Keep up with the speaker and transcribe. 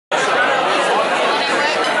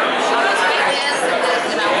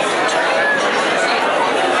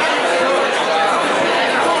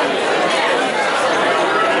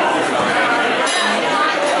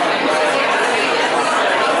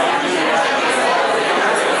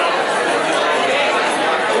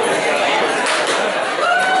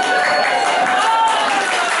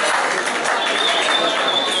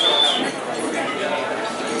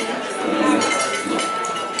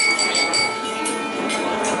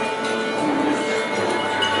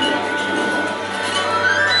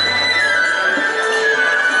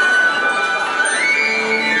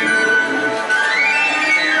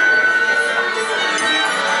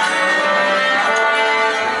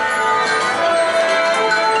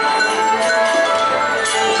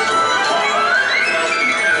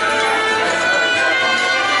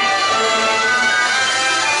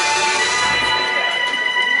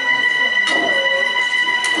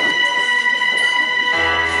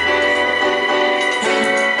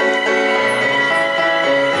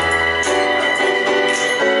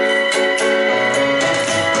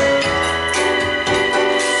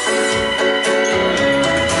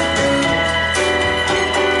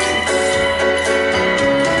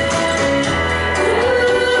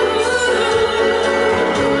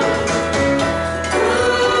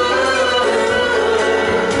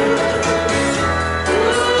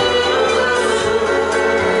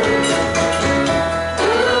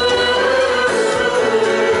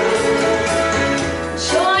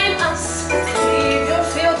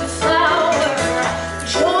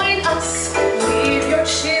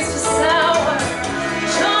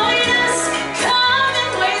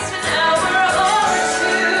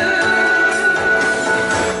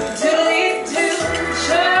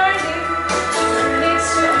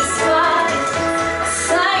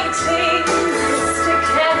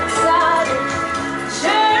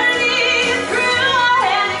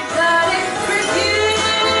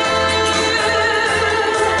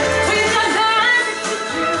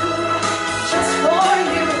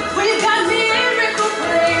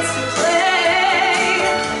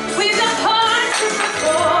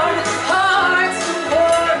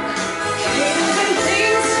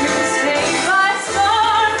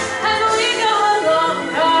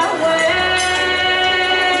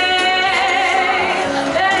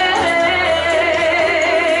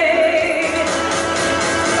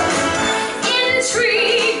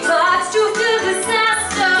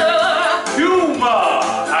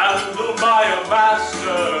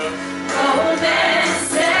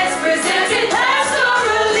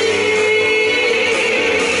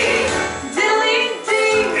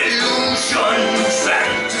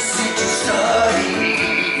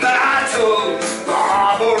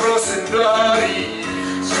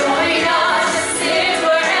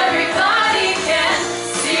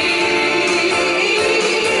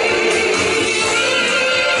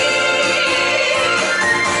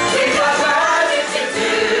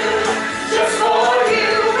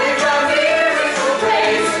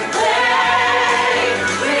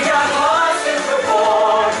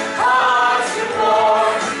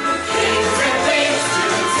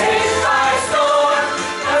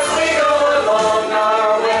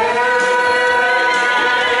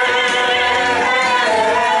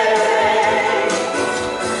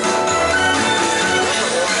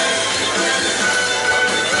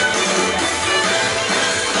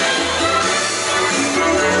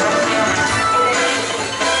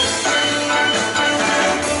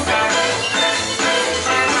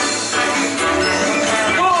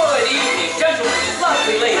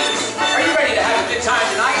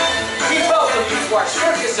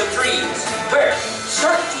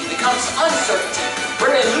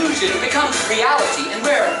reality and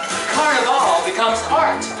where carnival becomes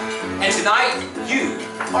art. And tonight, you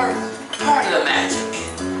are part of the magic.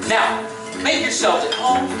 Now, make yourselves at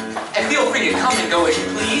home and feel free to come and go as you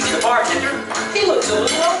please. The bartender, he looks a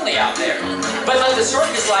little lonely out there. But let the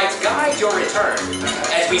circus lights guide your return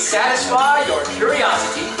as we satisfy your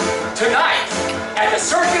curiosity tonight at the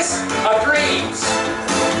Circus of Dreams.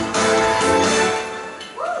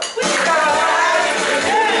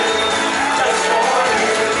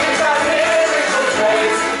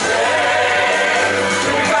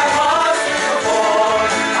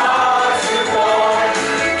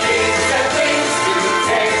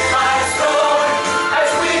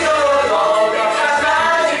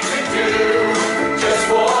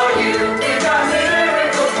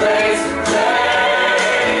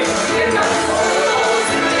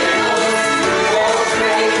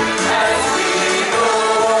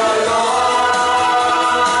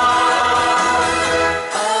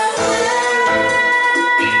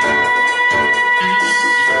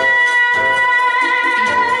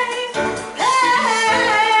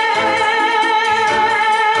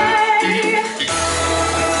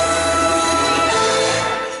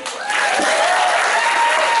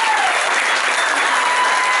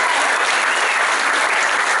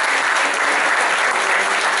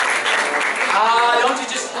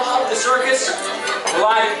 Circus? Well,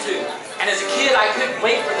 I do too. And as a kid, I couldn't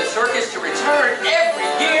wait for the circus to return every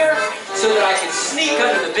year so that I could sneak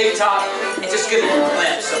under the big top and just get a little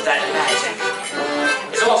glimpse of that magic.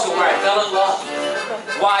 It's also where I fell in love.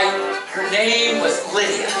 Why, her name was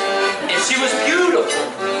Lydia, and she was beautiful.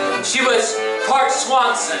 She was part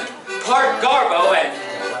Swanson, part Garbo, and,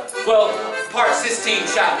 well, part Sistine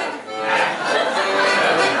Chapel.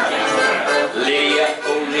 Lydia,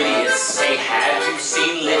 oh Lydia, say have you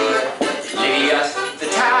seen Lydia? Lydia, the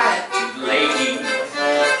tattooed lady.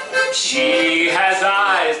 She has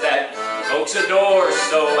eyes that folks adore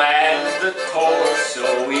so, and the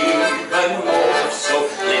torso even more so.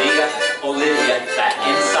 Lydia, oh Lydia, that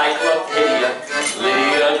encyclopedia.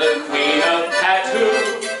 Lydia, the queen of tattoo.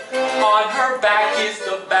 On her back is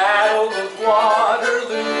the Battle of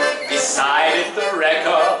Waterloo. Beside it the wreck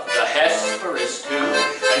of the Hesperus too.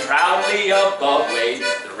 And proudly above waves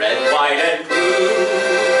the red, white, and blue.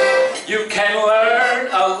 You can learn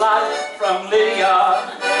a lot from Lydia.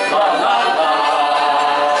 La la la,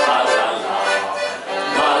 la la la,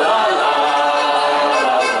 la la la, la la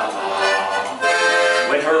la.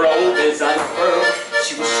 When her robe is unfurled,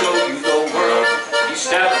 she will show you the world. You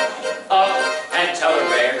step up and tell her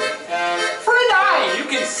where. For an eye, you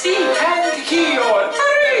can see Kankakee or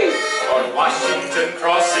Paris or Washington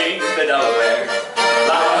crossing the Delaware.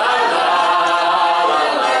 La la la, la la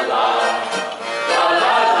la, la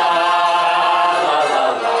la la, la la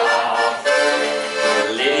la.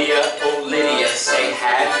 Lydia, oh Lydia, say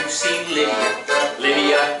have you seen Lydia?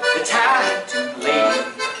 Lydia, the tattooed lady.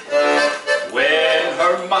 When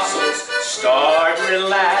her muscles start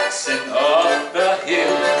relaxing, up the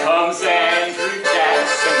hill comes Andrew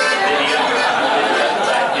Jackson. Lydia, Lydia,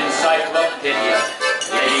 that encyclopedia.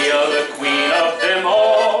 Lydia, the queen of them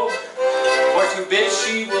all. For to bid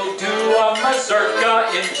she will do a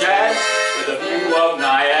mazurka in jazz with a view of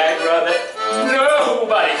Niagara that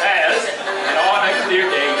nobody has. And on a clear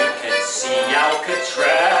day you can see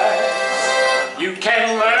Alcatraz. You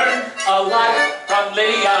can learn a lot from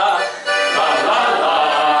Lydia. La la la,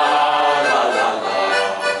 la la la,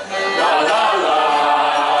 la la la, la la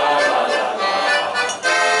la.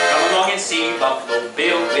 Come along and see Buffalo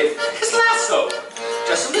Bill with his lasso.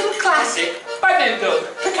 Just a little classic by Mendo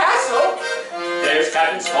Picasso. There's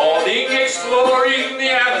Captain Spaulding exploring the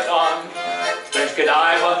Amazon. There's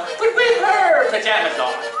Godiva, but with her pajamas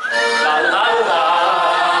on. La la la,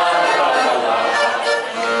 la la la,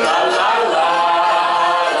 la la la,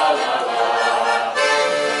 la la la.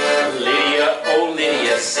 Lydia, oh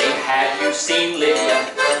Lydia, say have you seen Lydia?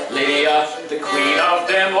 Lydia, the queen of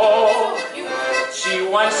them all. She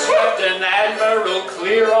once swept an admiral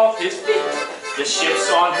clear off his feet. The ships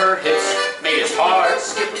on her hips made his heart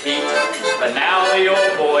skip a beat. But now the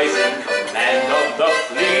old boy's in command of the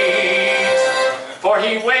fleet. For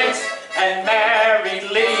he went and married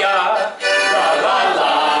Lydia. La la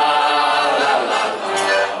la, la la la,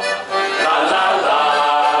 la la la,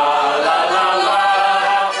 la la la.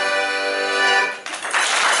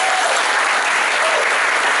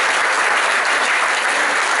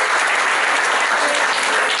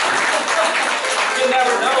 You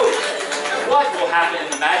never know what will happen in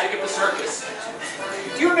the magic of the circus.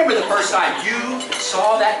 Do you remember the first time you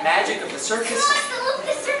saw that magic of the circus? Look,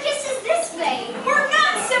 the circus is this way. We're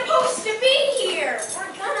not supposed to be here.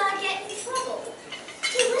 We're gonna get in trouble.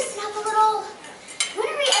 Hey, listen up a little. When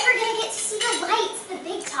are we ever gonna get to see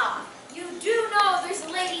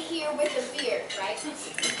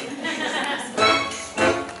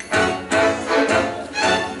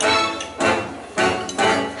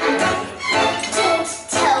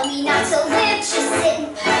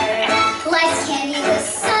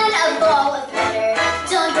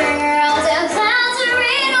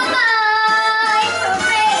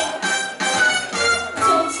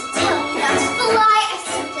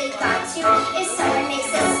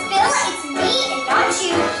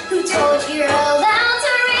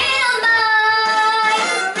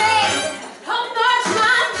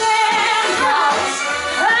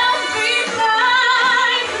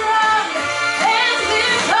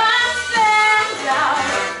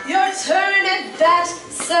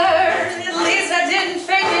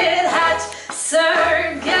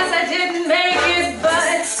Sir, guess I didn't make it,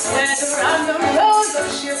 but went around the rows of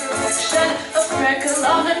sheer perfection, a freckle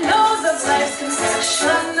on the nose of life's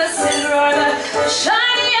confession, the cinder or the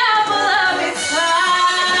shiny apple of its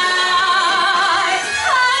eye.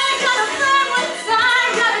 I gotta fly once, I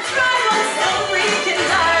gotta try once, only can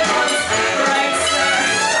die once, right,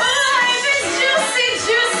 sir? Life is juicy,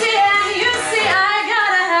 juicy, and you see I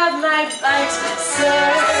gotta have my bite, sir.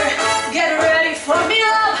 Get ready for me,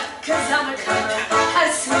 love, 'cause I'm a comer.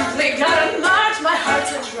 I simply gotta march, my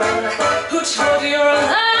heart's a drummer. Who told you you're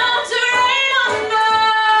allowed to rain on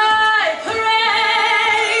my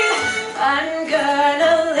parade? I'm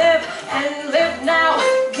gonna live and live now,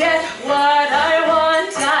 get what I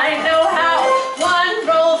want, I know how. One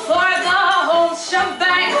roll for the whole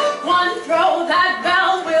shebang, one throw, that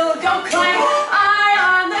bell will go clang. Eye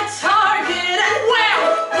on the target and wham!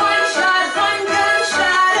 One shot, one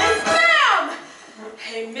gunshot and bam!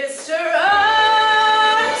 Hey, Mr.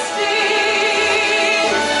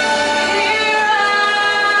 Epstein, here I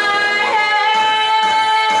am.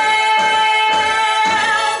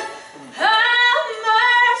 How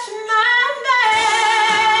much my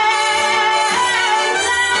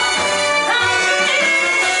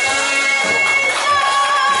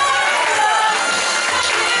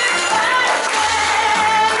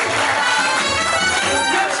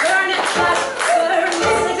you turn it fast, sir,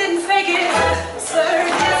 yes, I didn't fake it. Sir,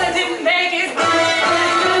 yes, I didn't make it. But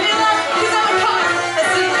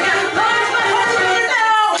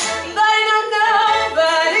I know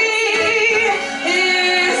nobody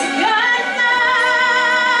is gonna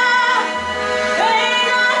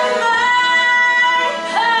rain on my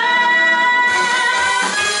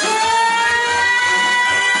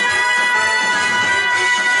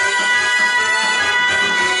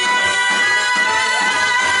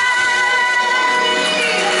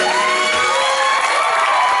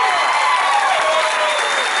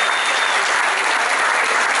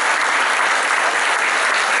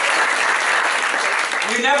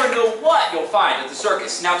You never know what you'll find at the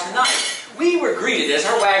circus. Now tonight, we were greeted as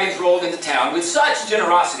our wagons rolled into town with such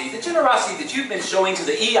generosity, the generosity that you've been showing to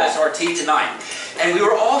the ESRT tonight. And we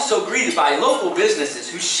were also greeted by local businesses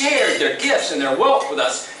who shared their gifts and their wealth with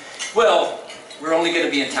us. Well, we're only going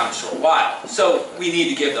to be in town a short while, so we need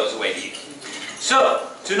to give those away to you. So,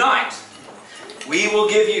 tonight, we will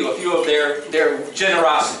give you a few of their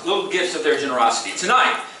generosity, little gifts of their generosity.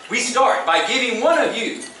 Tonight, we start by giving one of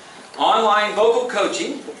you online vocal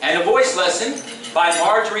coaching and a voice lesson by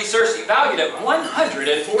Marjorie Cersei, valued at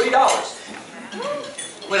 $140.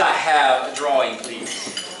 Would I have a drawing, please?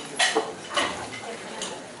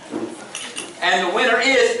 And the winner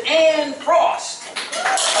is Ann Frost.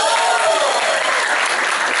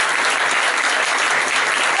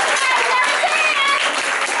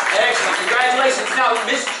 Excellent. Congratulations. Now,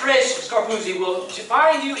 Miss Trish Scarpuzzi will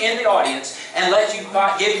find you in the audience and let you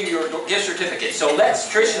give you your gift certificate. So let's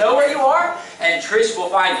Trish know where you are, and Trish will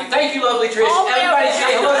find you. Thank you, lovely Trish. Everybody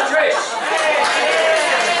say hello to Trish.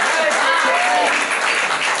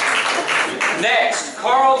 Next,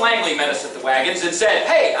 Carl Langley met us at the wagons and said,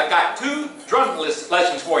 "Hey, I've got 2 drum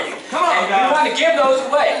lessons for you. Come on, and we want to give those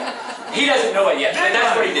away." He doesn't know it yet, but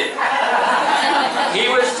that's what he did. He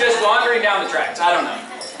was just wandering down the tracks. I don't know.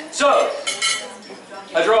 So,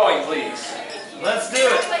 a drawing, please. Let's do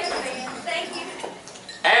it. Thank you.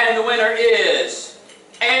 And the winner is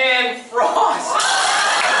Ann Frost.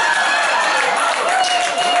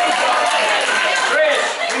 Trish,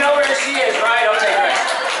 you know where she is, right? Okay, great.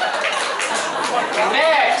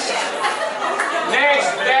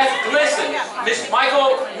 Next, Beth Glisson. Miss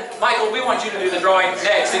Michael, we want you to do the drawing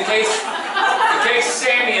next in case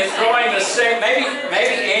Sammy is drawing the same. Maybe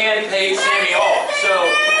Ann paid Sammy off.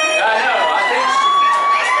 So I know.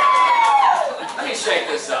 Let me shake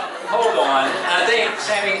this up. Hold on. I think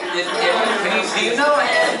Sammy, do you know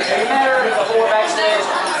Ann? Have you met her before backstage?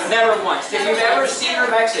 Never once. Have you ever seen her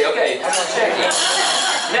backstage? Okay, I'm checking.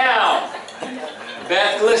 Now,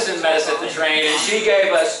 Beth Glisson met us at the train, and she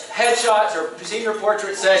gave us headshots or senior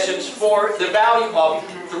portrait sessions for the value of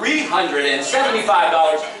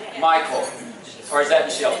 $375. Michael, or is that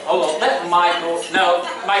Michelle? Hold on, let Michael. No,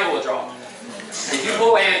 Michael will draw. If you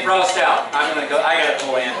pull Ann Frost out, I gotta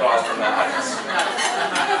pull Ann Frost from that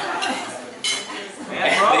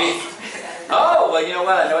audience. Oh, well, you know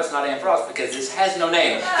what? I know it's not Ann Frost because this has no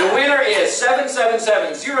name. The winner is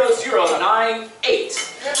 7770098.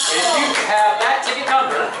 And if you have that ticket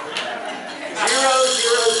number,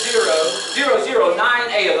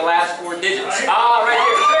 0000098 of the last 4 digits. Ah, right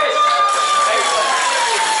here, Trish.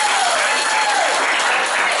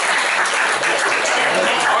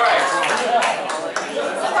 All right.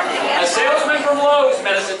 A salesman from Lowe's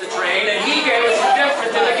met us at the train, and he gave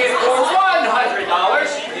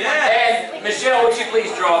you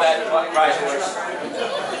please draw that prize horse?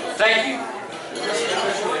 Thank you.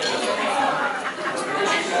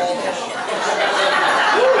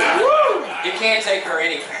 You can't take her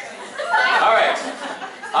anywhere. All right.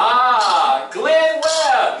 Ah, Glenn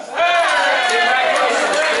Webb.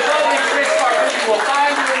 Congratulations. The lovely Chris Carpenter will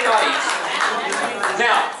find you in the audience.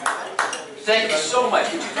 Now, thank you so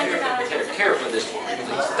much. Would you care for this for me,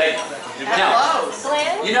 please? Thank you. Now,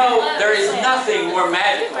 you know, there is nothing more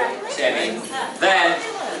magical, Sammy, than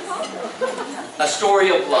a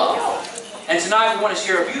story of love. And tonight we want to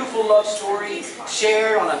share a beautiful love story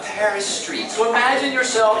shared on a Paris street. So imagine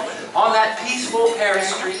yourself on that peaceful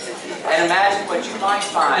Paris street and imagine what you might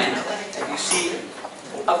find if you see,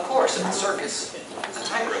 of course, at the circus, a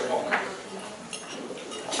tightrope walk.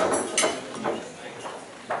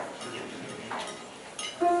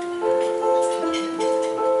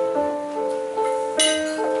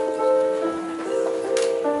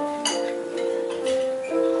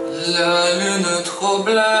 La lune trop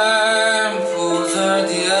blême pose un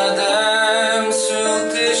diadème sur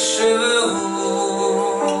tes cheveux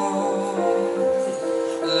roux.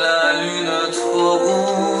 La lune trop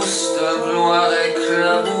rousse, ta gloire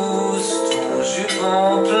éclabousse ton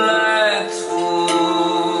jupon plein de trous.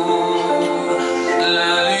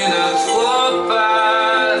 La lune trop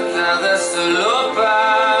pâle caresse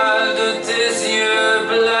l'opale de tes yeux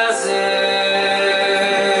blasés.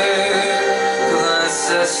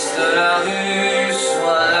 De la rue,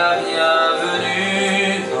 sois la bienvenue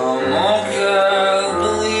dans mon cœur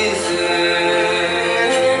brisé.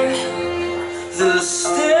 The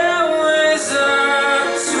stairways up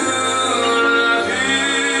to la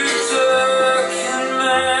butte can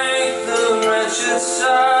make the wretched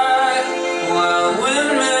sigh, while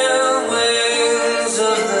windmill wings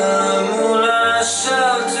of the moonlight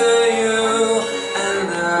shelter you and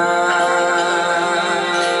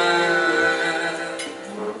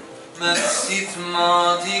Ma petite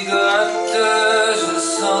mendigote, je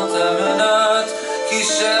sens ta menotte qui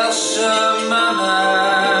cherche ma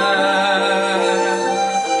main.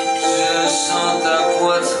 Je sens ta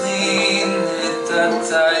poitrine et ta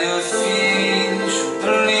taille fine,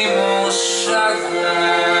 j'oublie mon chagrin.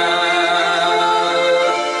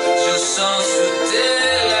 Je sens sous tes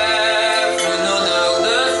lèvres une odeur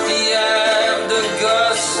de fièvre, de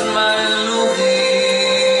gosse mal nourri.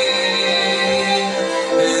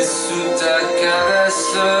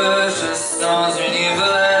 Je sens une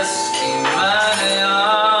ivresse qui m'anéantit.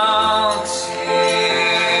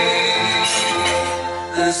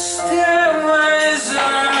 The stairways up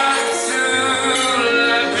to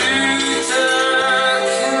la butte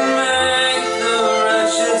can make the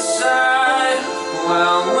wretched sigh,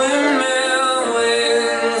 while windmill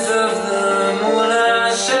winds of the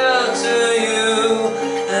moonlight shelter you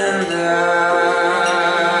and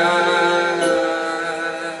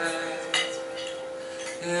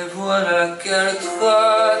Et voilà qu'elle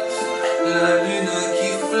trotte, la lune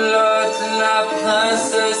qui flotte, la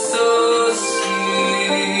princesse aussi.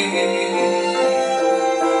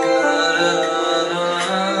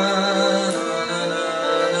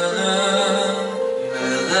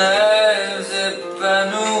 Mes rêves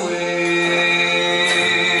épanouis.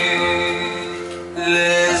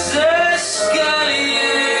 Les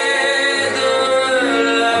escaliers de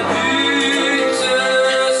la butte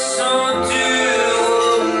sont durs.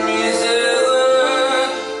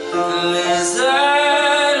 Les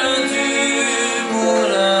ailes du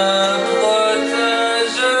moulin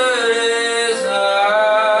protègent les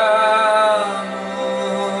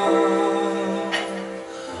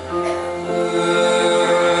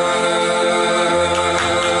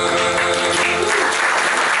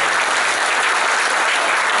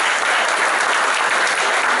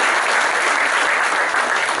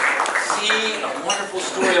See, a wonderful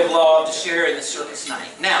story of love to share in the circus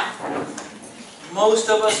night. Now, most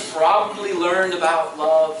of us probably learned about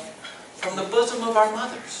love from the bosom of our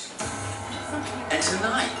mothers. And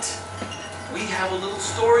tonight, we have a little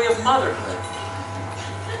story of motherhood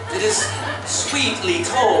that is sweetly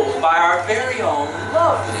told by our very own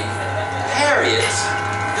lovely Harriet,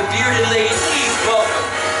 the bearded lady. Please welcome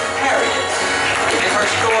Harriet and her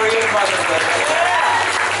story of motherhood.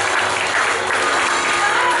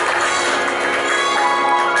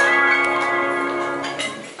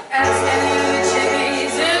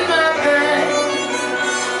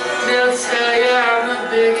 Tell you I'm the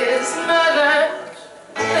biggest mother,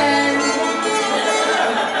 and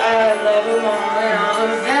I love them all and all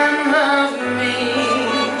of them love me,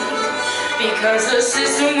 because the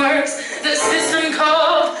system works, the system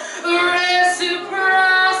called reciprocity.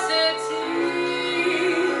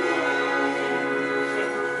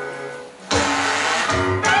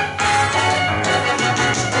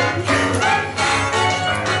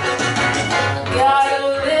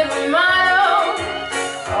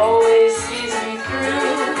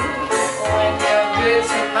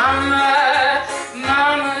 mama,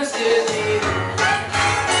 mama's good to you.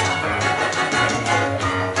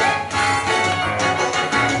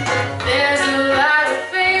 There's a lot of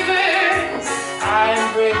favors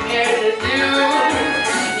I'm prepared to do.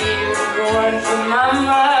 You do one for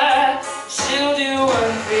mama, she'll do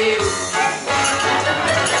one for you.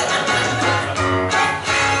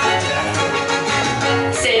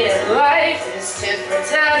 Say that life is tit for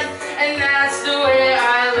tat, and that's the way I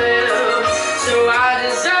live. So I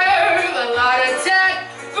deserve a lot of tat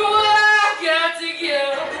for what I've got to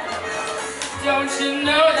give. Don't you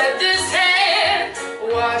know that this hand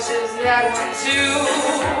washes that one too?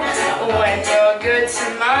 When you're good to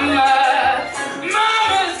mama,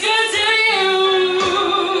 mama's good to you.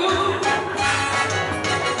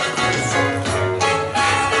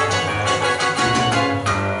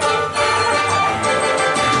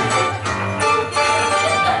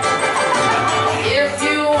 If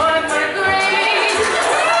you want my grace,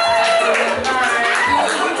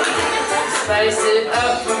 spice it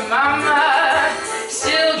up for mama,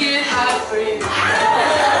 she'll get hot for you.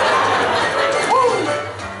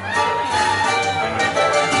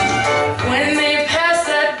 When they pass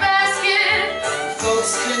that basket,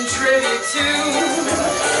 folks contribute too.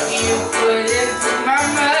 You put in for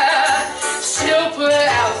mama, she'll put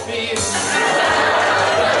out for you.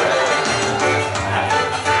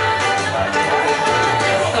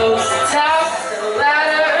 Folks top the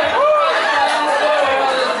ladder,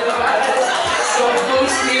 so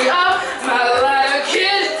boost me up, my ladder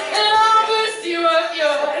kid, and I'll boost you up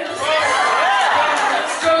yours.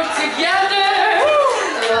 Stroke together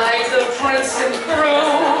like the prince and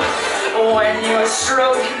crew. When you're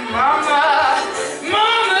stroking mama,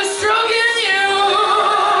 mama's stroking you.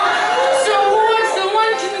 So what's the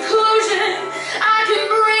one conclusion I can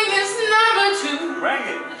bring this number to? Bring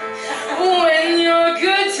it. When you're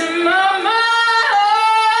good to mama,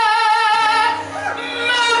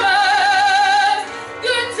 mama's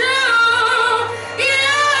good to you.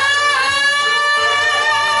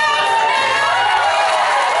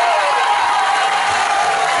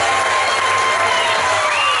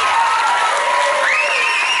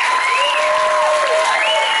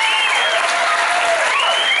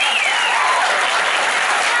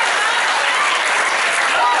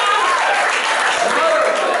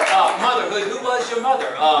 Motherhood, who was your mother?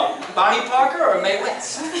 Bonnie Parker or Mae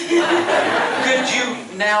West? Could you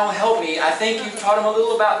now help me? I think you taught him a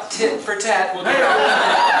little about tit for tat. Well,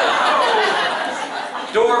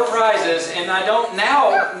 door prizes, and I don't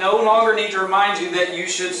now no longer need to remind you that you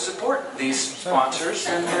should support these sponsors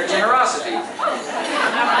and their generosity.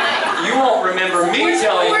 You won't remember me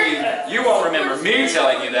telling you won't remember me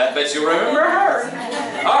telling you that, but you'll remember her.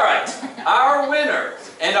 All right, our winner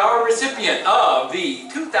and our recipient of the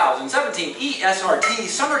 2017 ESRT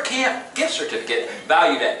Summer Camp Gift Certificate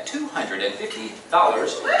valued at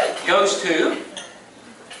 $250 goes to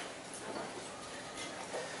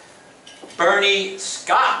Bernie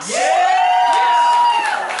Scott. Yeah!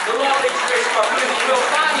 Yes! The lovely Trish Carpini will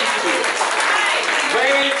find you.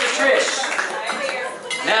 Wave to Trish.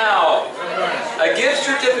 Now, a gift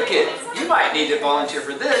certificate. You might need to volunteer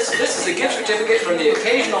for this. This is a gift certificate from the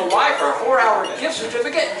Occasional Wife for a 4-hour gift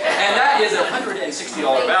certificate, and that is a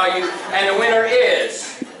 $160 value, and the winner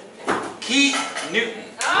is Keith Newton.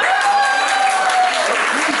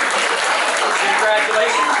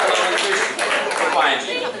 Congratulations, the lovely Trish will find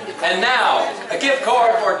you. And now, a gift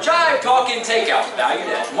card for Jive Talking Takeout, valued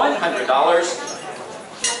at $100.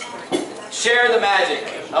 Share the magic.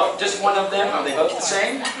 Oh, just one of them. Are they both the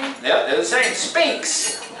same? Yep, they're the same.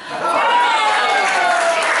 Spinks. And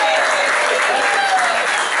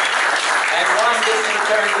one gets to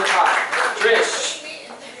return to the pot. Trish.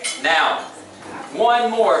 Now, one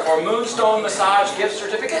more for Moonstone Massage gift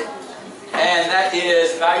certificate. And that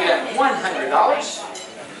is valued at $100.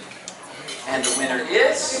 And the winner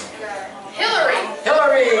is Hillary.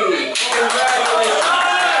 Hillary. Congratulations.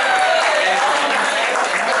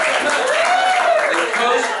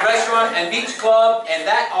 Restaurant and Beach Club, and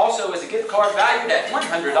that also is a gift card valued at $100. Stir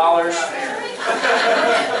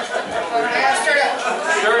it up.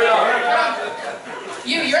 Stir it up.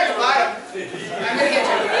 You're at the bottom. I'm gonna get you.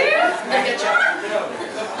 I'm gonna get you.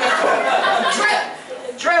 Trip.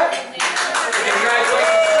 Trip.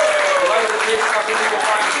 Congratulations. Love the kids. Will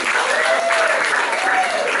find you.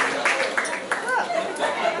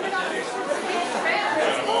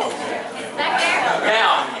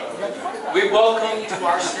 Now, we welcome to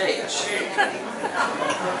our stage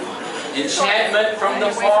enchantment from the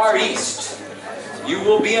Far East. You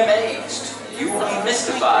will be amazed. You will be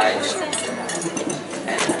mystified.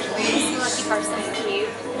 And please,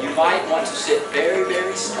 you might want to sit very,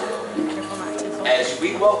 very still. as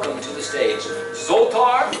we welcome to the stage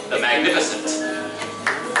Zoltar the Magnificent.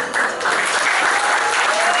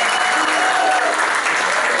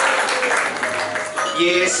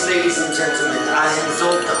 Yes, ladies and gentlemen, I am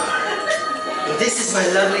Zoltar. And this is my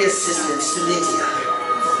lovely assistant, Lydia.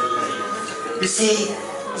 You see,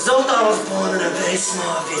 Zoltar was born in a very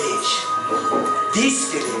small village.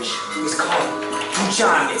 This village is called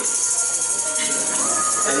Pujami.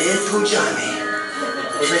 And in Pujami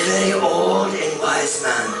was a very old and wise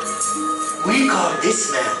man. We call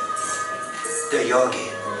this man the Yogi.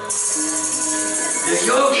 The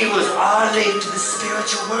Yogi was our link to the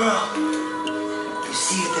spiritual world. You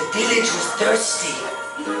see, if the village was thirsty,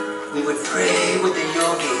 we would pray with the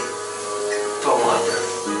Yogi for water.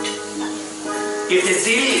 If the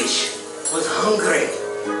village was hungry,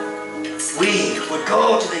 we would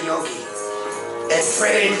go to the Yogi and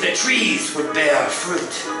pray that the trees would bear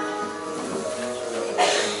fruit.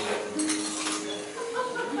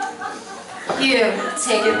 Here,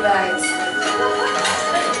 take a bite.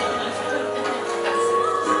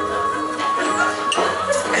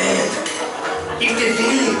 And if the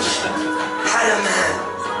village had a man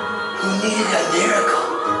who needed a miracle,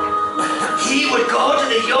 he would go to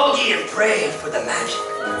the Yogi and pray for the magic.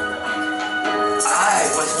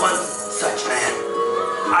 I was one such man.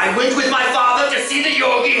 I went with my father to see the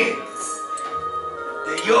Yogi.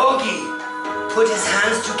 The Yogi put his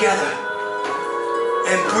hands together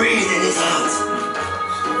and breathed in his hands.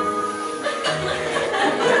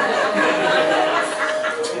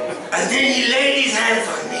 And then he laid his hands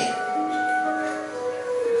on me.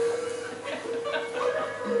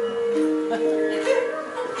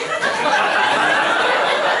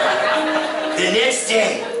 The next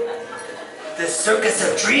day, the Circus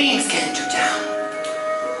of Dreams came to town.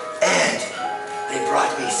 And they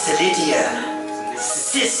brought me Lydia,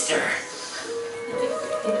 sister.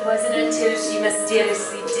 It wasn't until she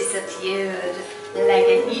mysteriously disappeared, like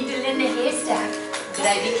a needle in a haystack, that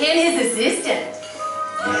I became his assistant.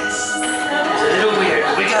 Yes, it's a little weird,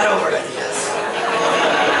 but we got over it, yes.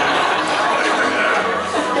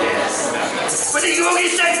 Yes. But the Yogi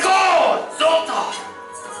said, go, Zoltar!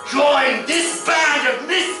 Join this band of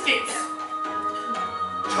misfits!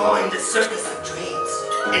 Join the Circus of Dreams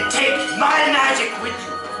and take my magic with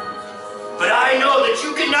you. But I know that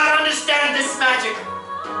you cannot understand this magic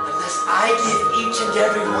unless I give each and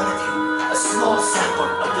every one of you a small sample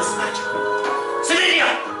of this magic. So Lydia,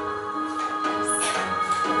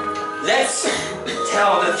 let's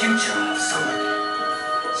tell the future of someone.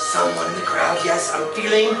 Someone in the crowd. Yes, I'm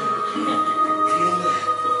feeling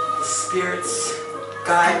the spirits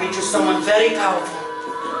guide me to someone very powerful.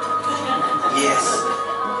 Yes,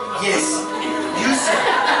 yes, you sir.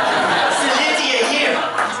 Lydia here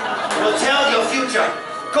will tell your future.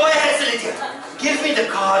 Go ahead, Lydia. Give me the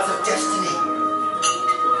cards of destiny.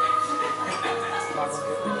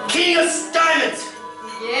 King of Diamonds.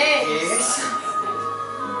 Yes. Yes.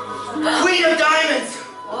 Queen of Diamonds.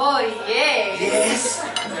 Oh, yes.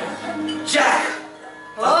 Yes. Jack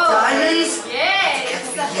of Diamonds.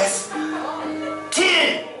 Yes. Yes.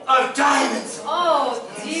 10 of Diamonds. Oh,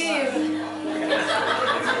 dear.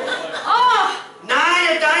 Oh,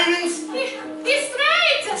 9 of Diamonds. he's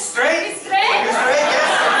straight. Straight? He's straight. You're straight, yes.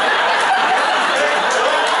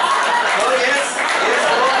 Oh, yes. Yes,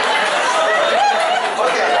 oh.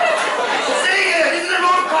 Okay. See here, these are the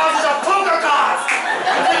wrong cards. These are poker cards.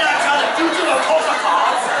 You cannot tell the future of poker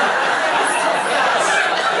cards.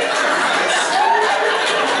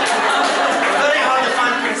 Very hard to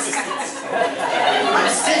find persistence. I'm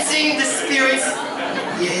sensing the spirits.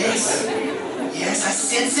 Yes. Yes, I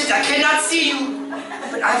sense it. I cannot see you,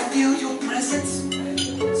 but I feel your presence.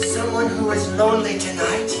 Someone who is lonely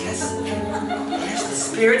tonight, yes? Yes, the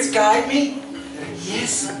spirits guide me.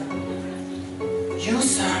 Yes. You,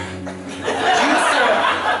 sir. You, sir.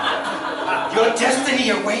 Your destiny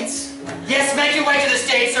awaits. Yes, make your way to the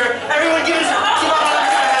stage, sir. Everyone give us a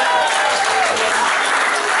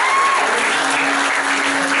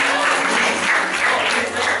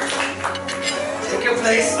take your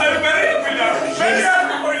place. I'm very happy now. Very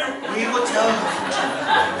happy for you. We will tell you.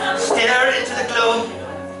 Stare into the globe.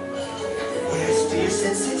 Yes, do you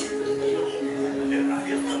sense it?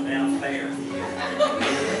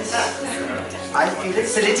 Yes. I feel it.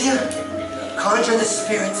 Lydia, conjure the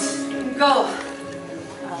spirits. Go.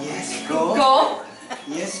 Yes, go. Go.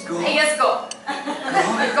 Yes, go. Yes, go.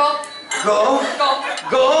 Go. Go. Go.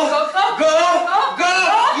 Go. Go. Go. Go.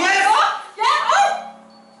 Yes. Yeah. Oh.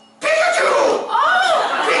 Pikachu! Oh.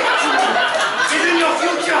 Pikachu! It's in your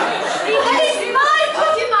future. That is my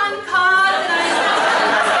Pokemon card.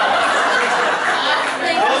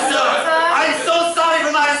 No, sir. I'm so sorry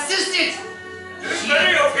for my assistant.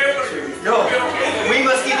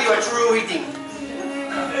 tarot reading.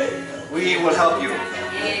 We will help you.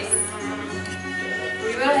 Yes.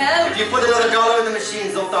 We will help. If you put another dollar in the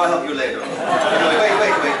machine, Zoltar will help you later. No,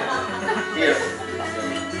 wait. Here.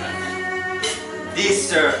 These,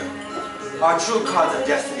 sir, are true cards of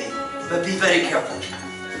destiny. But be very careful.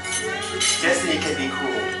 Destiny can be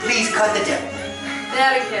cruel. Please cut the deck.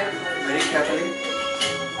 Very careful. Very carefully.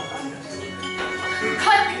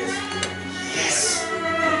 Cut. Yes.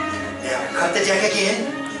 Now, cut the deck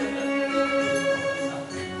again.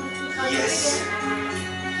 Yes.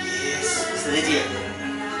 Yes. Lydia.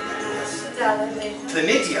 Yes.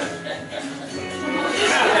 Chlamydia.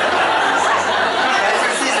 That's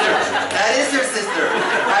her sister. That is her sister.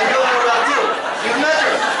 I know her well too. You've met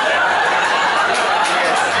her.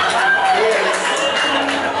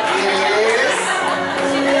 Yes.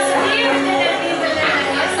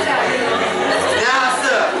 Now,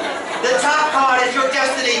 sir, the top card is your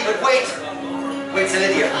destiny, but wait. Wait,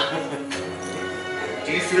 Lydia. Do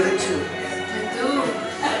you feel it too? I do.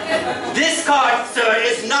 This card, sir,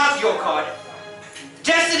 is not your card.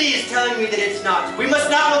 Destiny is telling me that it's not. We must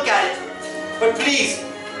not look at it. But please,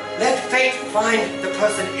 let fate find the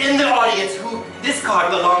person in the audience who this card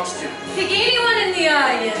belongs to. Pick anyone in the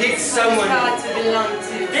audience. Pick someone. Card to belong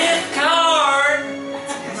to. This card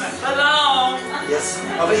belongs. Yes,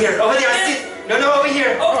 over here, over there. I see it. No, over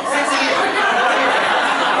here. Oh. Sensing it.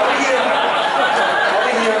 Over here.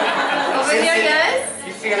 Over here. Over here, guys.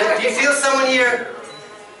 You feel it? Do you feel someone here?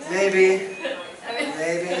 Maybe.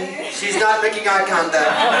 Maybe. She's not making eye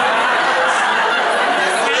contact.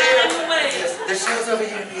 Yes, over there. Yes, the show's over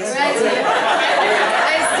here. Yes, Right over here. there.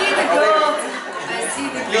 I see the gold. I see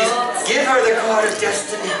the Please, gold. give her the card of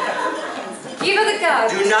destiny. Give her the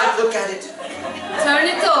card. Do not look at it. Turn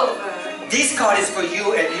it over. This card is for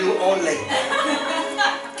you and you only.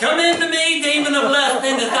 Come into me, demon of lust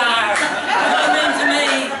and desire. Come into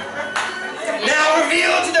me. Now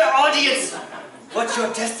reveal to the audience what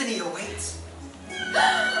your destiny awaits.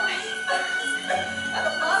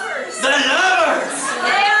 The lovers!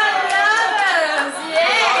 They are lovers.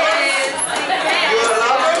 Yes. You are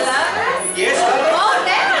lovers? Lovers? Yes, lovers? Oh,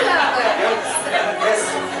 they're lovers. Yes.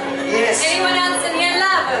 Yes. Anyone else in here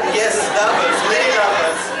lovers? Yes, lovers. Lady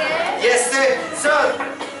lovers. Yes, sir.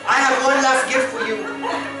 I have one last gift for you.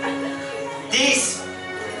 This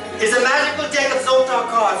is a magical deck of Zoltar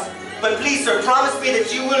cards. But please, sir, promise me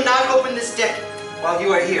that you will not open this deck while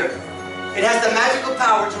you are here. It has the magical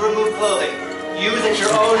power to remove clothing. Use at your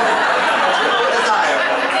own desire.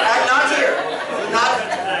 And not here. Do not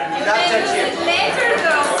touch here. Later,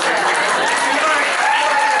 though.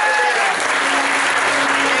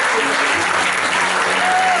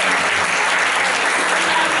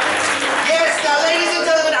 Yes, now, ladies and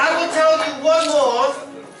gentlemen, I will tell you one more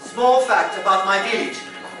small fact about my village.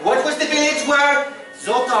 What was the village where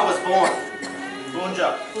Zoltar was born?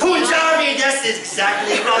 Punjab. Punjabi, that's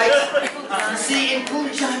exactly right. You see, in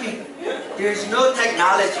Punjabi, there's no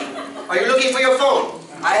technology. Are you looking for your phone?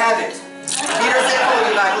 I have it. Peter said call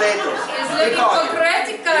you back later. He's looking for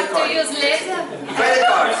credit card to use later. Credit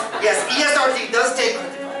cards. Yes, ESRT does take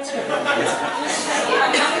credit cards.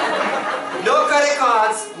 No credit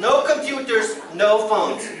cards, no computers, no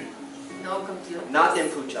phones. No computer. Not in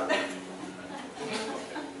Punjab.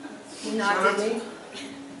 Not in.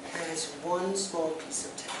 There's one small piece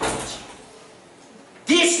of technology.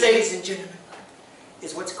 This, ladies and gentlemen,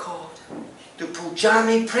 is what's called the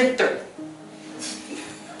Pujami printer.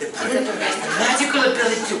 The printer has the magical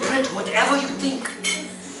ability to print whatever you think.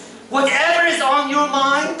 Whatever is on your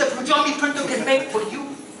mind, the Pujami printer can make for you.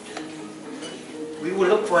 We will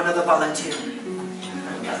look for another volunteer.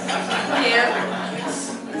 Here.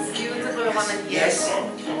 This beautiful woman here. Yes.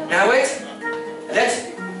 Now wait.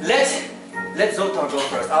 Let Zoltar go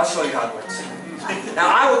first. I'll show you how it works. Now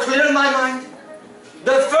I will clear my mind.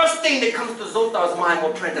 The first thing that comes to Zoltar's mind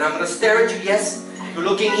will print, and I'm going to stare at you. Yes. You're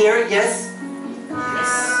looking here. Yes. Yes.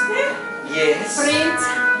 Yes. Print.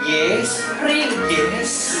 Yes. Print.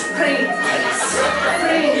 Yes. Print.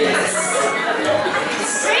 Print. Yes.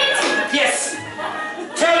 Print. Yes.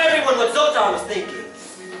 Tell everyone what Zoltar was thinking.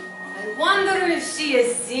 I wonder if she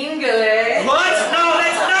is single, eh? What? No,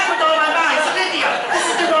 that's not what all my mind. It's Lydia. This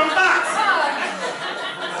is the wrong box.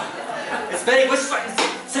 It's very wishful.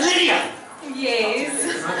 It's Lydia. Yes.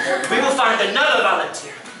 We will find another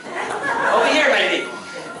volunteer. Over here, maybe.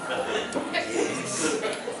 Yes.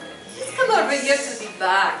 Let's come over here to the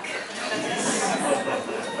back.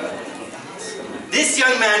 This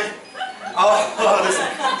young man. Oh,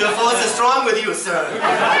 the force is strong with you, sir.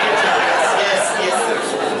 Yes,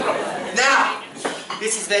 sir. Now,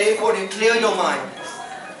 this is very important. Clear your mind.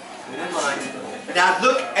 Clear your mind. Now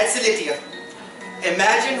look at Lydia.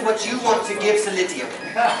 imagine what you want to give Salitia.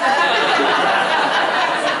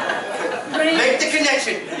 Make the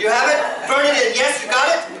connection. You have it? Burn it in. Yes, you got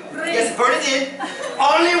it? Yes, burn it in.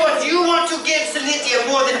 Only what you want to give Salitia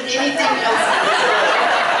more than anything else.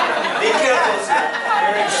 Be careful, sir.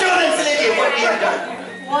 Show them, Salitia, what we have done.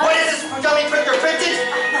 What is this dummy printer printed?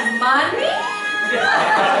 Money?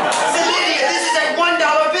 Salitia, this is a $1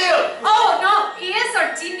 bill. Oh, no.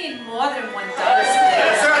 ESRT need more than $1.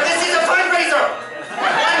 Sir, this is a fundraiser. $1.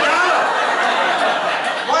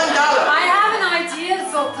 $1. I have an idea,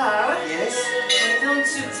 Zoltar. Yes? Why don't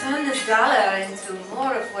you turn this dollar into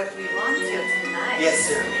more of what we want here tonight? Yes,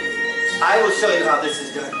 sir. I will show you how this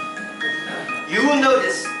is done. You will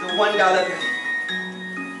notice the $1 bill.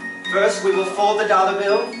 First, we will fold the dollar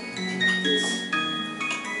bill. Yes.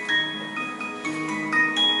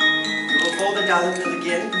 We will fold the dollar bill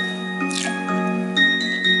again.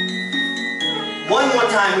 One more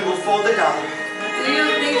time, we will fold the dollar. Do you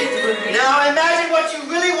think it would be? Now imagine what you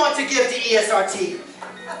really want to give to ESRT.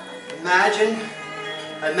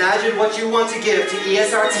 Imagine what you want to give to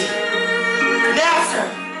ESRT. Now, sir,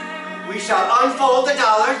 we shall unfold the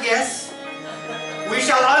dollar, yes. We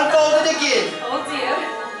shall unfold it again. Oh dear.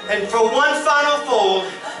 And for one final fold,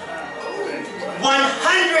 $100. Yes,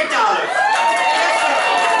 sir.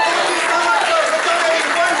 Thank you so much, sir, for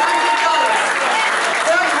donating $100.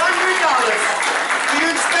 $100. Do you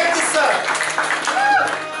expect it, sir?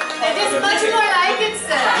 It is much more like it,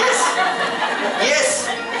 sir. Yes. Yes.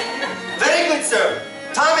 Very good, sir.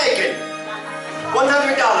 Tom Aiken.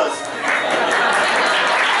 $100.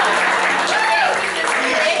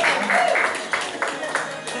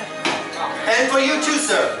 And for you too,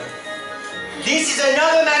 sir. This is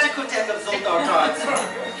another magical deck of Zoltar cards.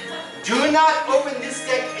 Do not open this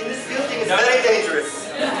deck in this building. It's very dangerous.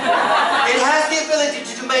 It has the ability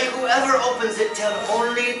to make whoever opens it tell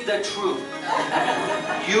only the truth.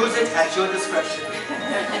 Use it at your discretion.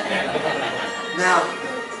 Now,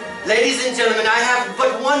 ladies and gentlemen, I have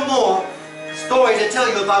but one more story to tell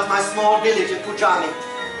you about my small village in Pujami.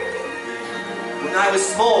 When I was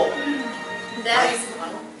small, That is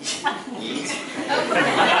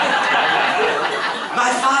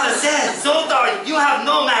my father said, Zoltar, you have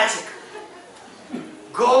no magic.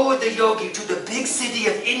 Go with the yogi to the big city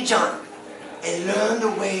of Injan and learn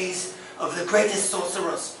the ways of the greatest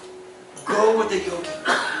sorcerers. Go with the yogi.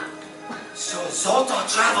 So Zoltar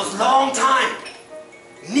travels long time,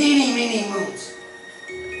 many moons.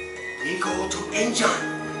 We go to Injan.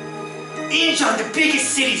 Injan, the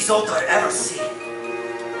biggest city Zoltar ever seen.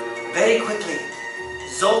 Very quickly,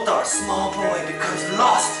 Zoltar, small boy, becomes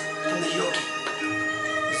lost from the yogi.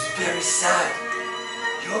 It's very sad.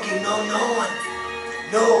 Yogi no one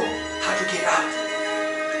know how to get out.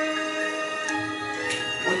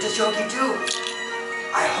 What does Yogi do?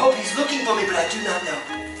 I hope he's looking for me, but I do not know.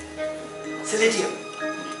 Salitia,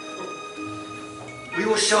 we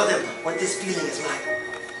will show them what this feeling is like.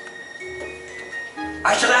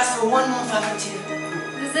 I shall ask for one more volunteer.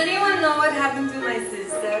 Does anyone know what happened to my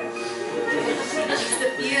sister? She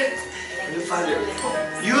disappeared. You find her.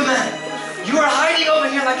 You, man, you are hiding over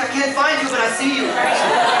here like I can't find you, but I see you.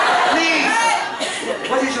 Please.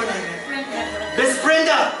 What is your name? Miss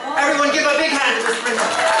Brenda. Everyone give a big hand to Miss Brenda.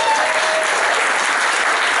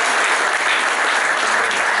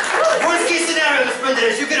 Worst case scenario, Miss Brenda,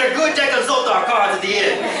 is you get a good deck of Zoltar cards at the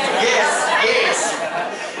end. Yes.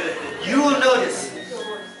 You will notice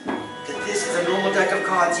that this is a normal deck of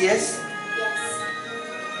cards, yes?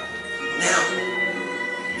 Now,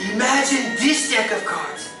 imagine this deck of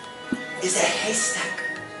cards is a haystack.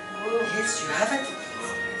 Yes, you have it?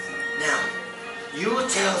 Now, you will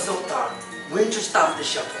tell Zoltar when to stop the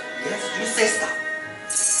shuffle. Yes, you say stop.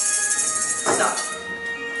 Stop.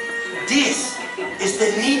 This is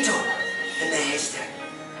the needle in the haystack.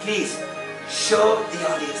 Please, show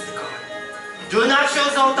the audience the card. Do not show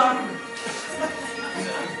Zoltar.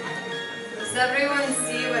 Does everyone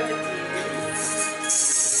see what it is?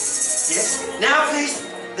 Yes. Now place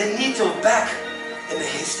the needle back in the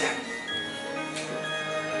haystack.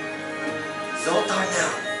 Zoltar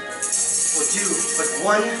now will do but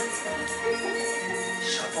one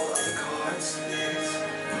shuffle of the cards. Yes.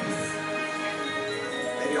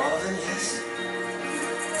 Maybe all of them, yes.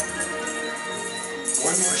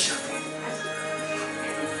 One more shuffle.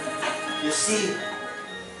 You see,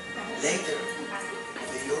 later,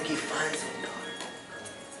 the yogi finds Zoltar.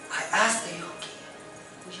 I asked the yogi,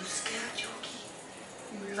 were you scared, yogi?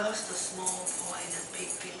 You lost a small boy in a big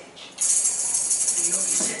village. The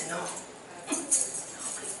yogi said no.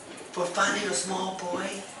 For finding a small boy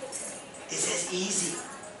is as easy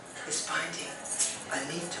as finding a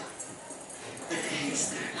needle in the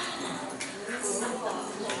haystack.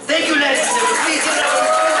 Thank you, ladies and gentlemen. Please give it up for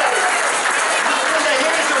Miss Linda. Miss Linda,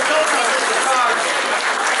 here is your Zoltar Mr. Card.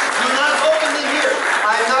 Do not open them here.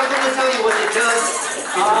 I'm not going to tell you what it does.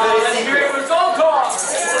 It's a very Let's hear secret. it for Zoltar.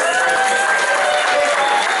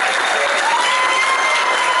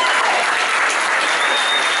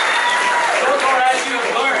 Zoltar, as you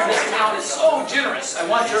have learned, this town is so generous. I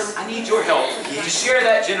need your help to share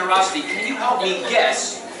that generosity. Can you help me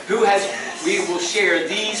guess who we will share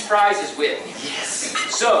these prizes with? Yes.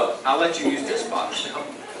 So, I'll let you use this box to help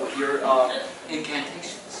with your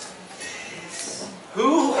incantations.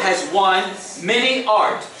 Who has won Mini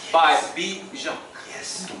Art by B. Jacques?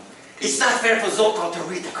 Yes. It's not fair for Zoltar to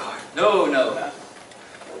read the card. No, no.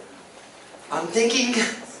 I'm thinking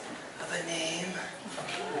of a name.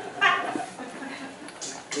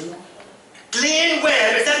 Glenn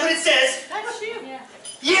Webb. Is that what it says? That's you. Yeah.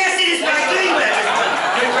 Yes, it is by Glenn Webb.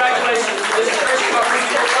 Congratulations. This is first of our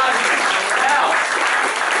principal time. Now,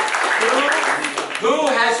 who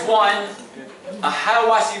has won a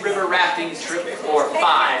Hiawassee River rafting trip for 5?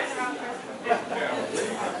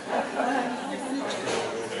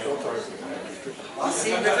 I'll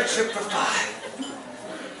see River Trip for 5.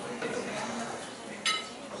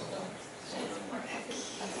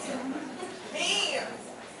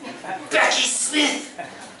 Becky Smith!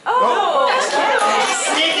 Oh! Becky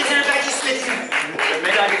Smith! Is there a Becky Smith here? There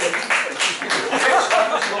may not even.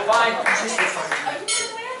 We'll find.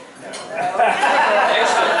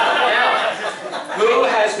 Excellent. Now, who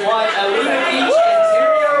has won a Luna Beach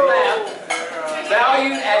interior lamp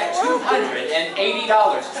valued at $280?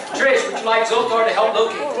 Trish, would you like Zoltar to help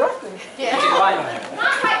locate it? Yeah. You can find it.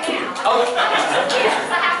 Not right now. Oh.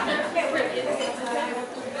 Yes, I have to get rid of it.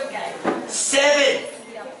 Okay. 7.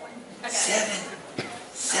 Okay.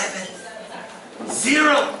 7.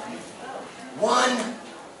 0. 1.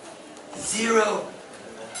 0.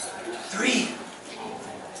 3.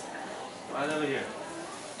 Right over here.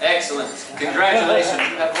 Excellent. Congratulations.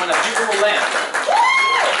 You have won a beautiful lamp.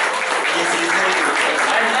 Yes, it is very good.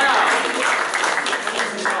 And now,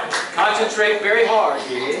 concentrate very hard.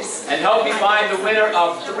 Yes. And help me find the winner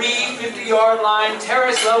of 3 50-yard line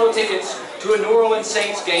terrace level tickets to a New Orleans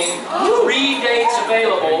Saints game. 3 dates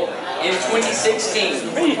available in 2016.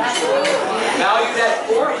 Valued at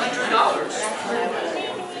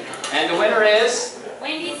 $400. And the winner is?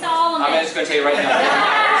 Wendy Solomon. I'm just going to tell you right now.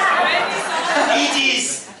 It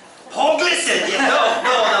is Paul Glisson. Yeah, no.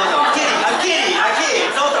 I'm kidding.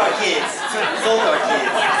 Zoltar kids.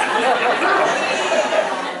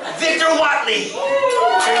 Victor Watley.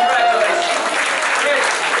 Congratulations.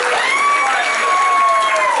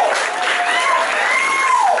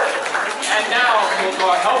 And now,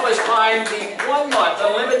 Zoltar, help us find the 1-month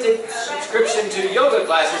unlimited subscription to yoga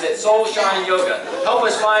classes at Soul Shine Yoga. Help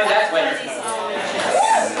us find that winner.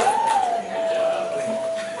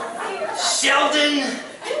 Sheldon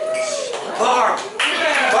Barb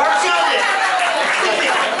Sheldon.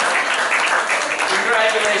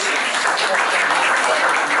 Congratulations.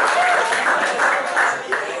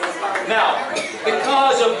 Now,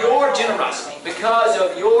 because of your generosity, because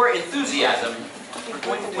of your enthusiasm, we're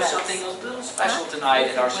going to do something a little special tonight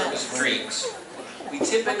at our Circus of Dreams. We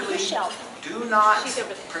typically do not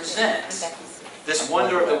present this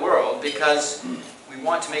wonder of the world because we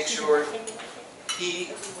want to make sure he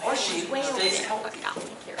or she stays healthy.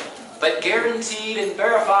 But guaranteed and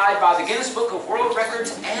verified by the Guinness Book of World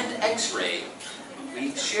Records and X-Ray,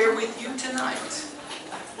 we share with you tonight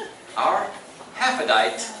our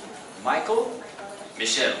Haphadite, Michael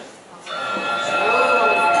Michel.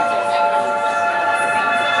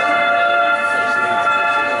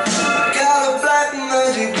 Got a black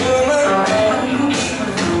magic woman.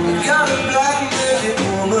 Got a black magic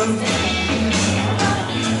woman.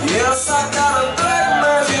 Yes, I got a black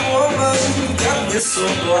magic woman. Got me so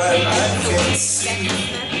bright I can't see.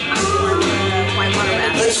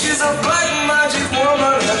 But she's a black magic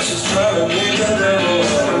woman and she's trying to make a devil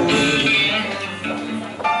out of me.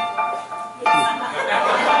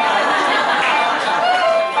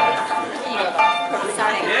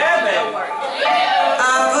 Yeah, man. I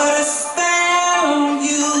put a spell on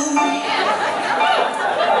you.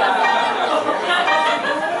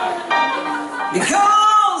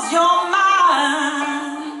 Because you're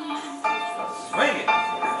mine. Swing it.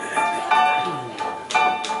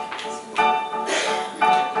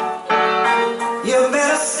 You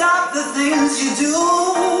better stop the things you do.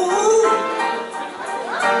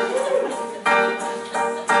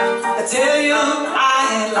 I tell you I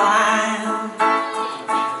ain't lying.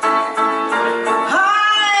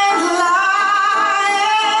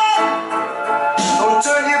 Don't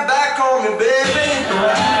turn your back on me, baby.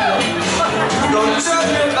 Don't turn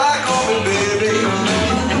your back on me, baby.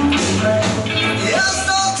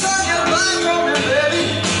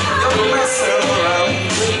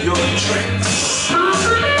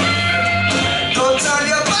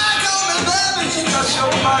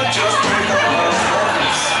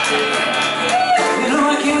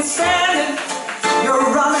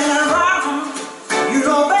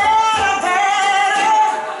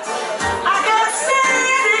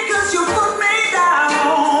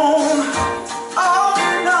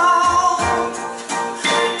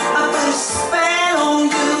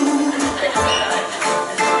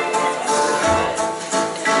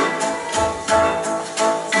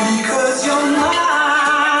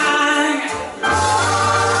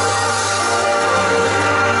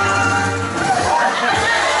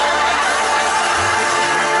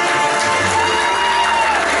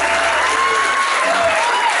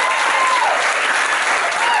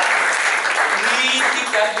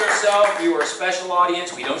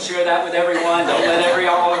 audience. We don't share that with everyone. Don't let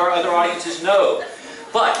all of our other audiences know.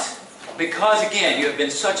 But because, again, you have been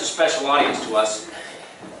such a special audience to us,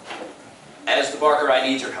 as the Barker, I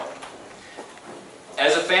need your help.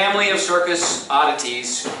 As a family of circus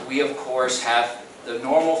oddities, we, of course, have the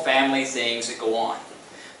normal family things that go on.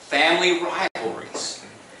 Family rivalries.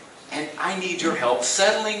 And I need your help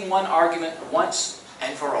settling one argument once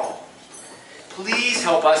and for all. Please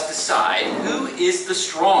help us decide who is the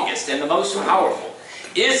strongest and the most powerful.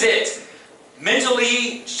 Is it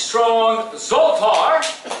mentally strong Zoltar?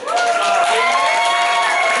 Yes.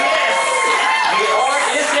 Or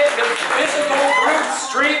is it the physical brute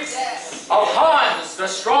strength of Hans, the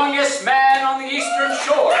strongest man on the Eastern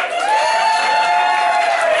Shore?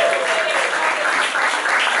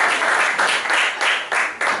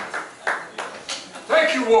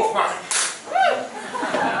 Thank you, Wolfman.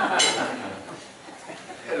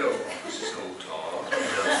 Hello, Mrs. Zoltar.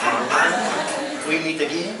 We meet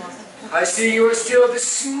again? I see you are still the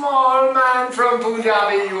small man from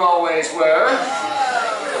Punjabi you always were.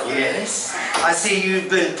 Yes. I see you've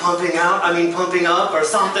been pumping up or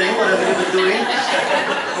something, whatever you've been doing.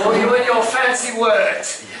 Oh, you and your fancy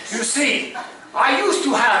words. Yes. You see, I used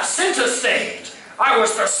to have center stage. I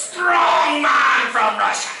was the strong man from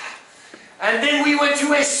Russia. And then we went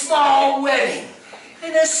to a small wedding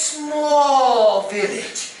in a small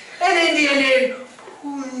village, an Indian named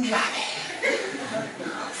Punjabi,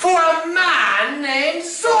 for a man named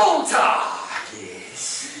Zoltar.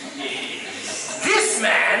 Yes. This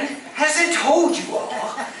man hasn't told you all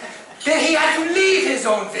that he had to leave his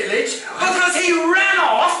own village because he ran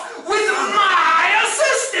off with my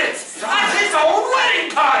assistant at his own wedding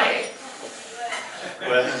party.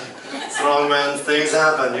 Well, strong man, things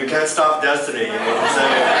happen. You can't stop destiny, you know what I'm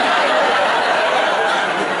saying?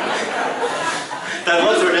 That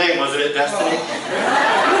was her name, wasn't it, Destiny?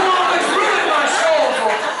 You always ruin my show,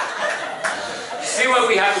 See what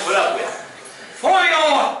we have to put up with. for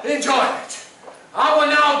your enjoyment. I will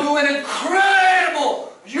now do an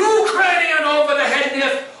incredible Ukrainian over the head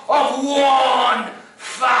lift of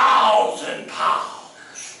 1,000 pounds.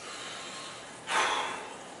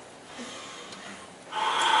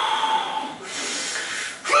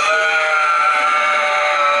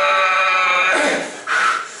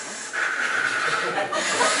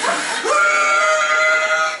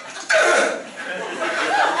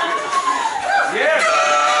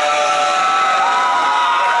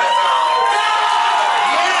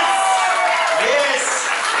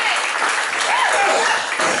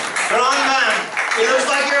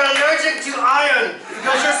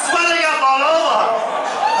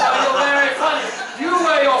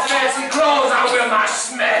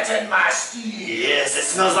 And my steel. Yes, it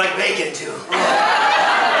smells like bacon too.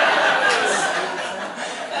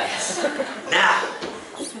 Yes. Now,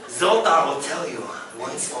 Zoltar will tell you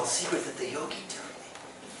one small secret that the yogi told me.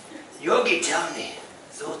 Yogi told me,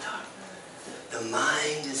 Zoltar, the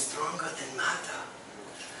mind is stronger than matter.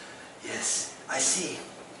 Yes, I see.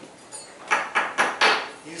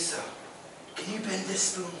 You, sir, can you bend this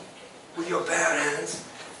spoon with your bare hands?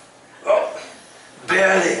 Oh,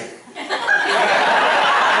 barely.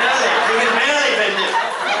 You can barely bend it.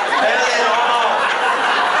 Barely at all.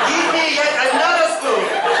 Give me yet another spoon.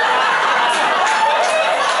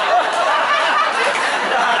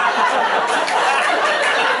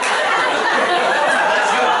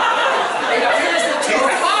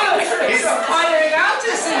 He's firing out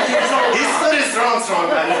this Indian. His foot is strong,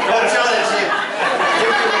 man. What challenge him?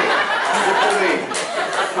 Give to me.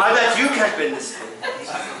 I bet you can't bend this spoon.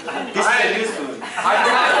 This is a new spoon. I'm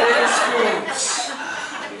not bending spoons.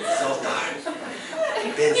 Zoltar,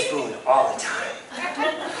 bend spoon all the time.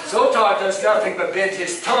 Zoltar does nothing but bend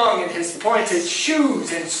his tongue and his pointed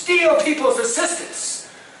shoes and steal people's assistance.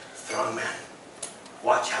 Strong man,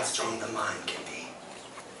 watch how strong the mind can be.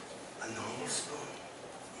 A normal spoon,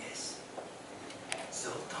 yes.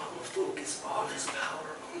 Zoltar will focus all his power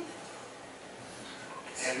on it.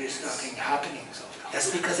 There is nothing happening, Zoltar. That's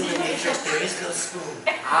because in the Matrix there is no spoon.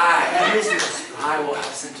 There is no spoon. I will have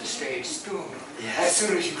center stage spoon as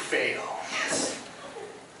soon as you fail. Yes.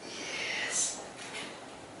 Yes.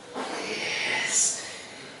 Yes.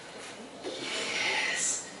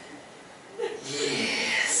 Yes.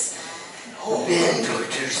 Yes. Bend to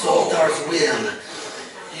Zoltar's will.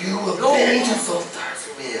 You will bend to Zoltar's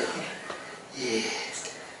will.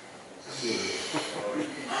 Yes. Yes.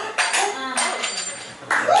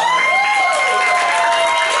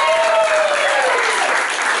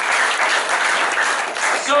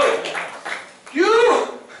 So,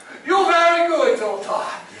 you're very good, Zoltar.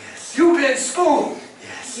 Yes. You bend spoon.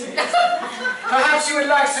 Yes. Perhaps you would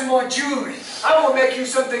like some more jewelry. I will make you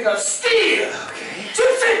something of steel. Okay.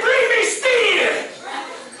 Gypsy, bring me steel!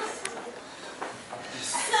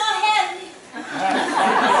 So heavy.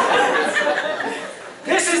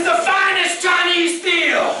 This is the finest Chinese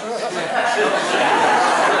steel!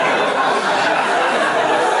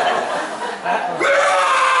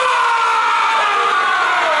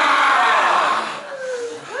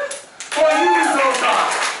 For you, Rosa,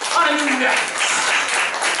 I'm next.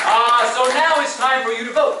 So now it's time for you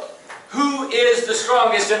to vote. Who is the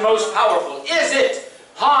strongest and most powerful? Is it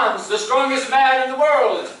Hans, the strongest man in the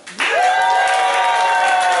world? Or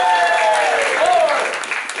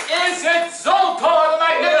is it Zoltar the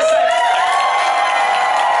Magnificent?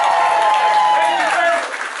 Thank you, friend.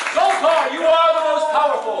 Zoltar, you are the most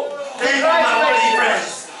powerful. Thank you, my worthy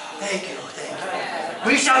friends. Thank you, thank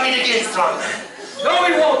you. We shall meet again, strong man. No,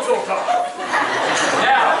 we won't, Zoltar.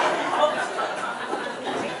 Now,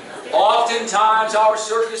 oftentimes our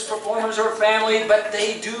circus performers are family, but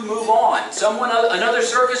they do move on. Another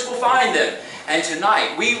circus will find them. And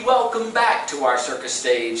tonight, we welcome back to our circus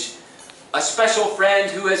stage a special friend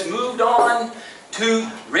who has moved on to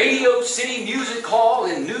Radio City Music Hall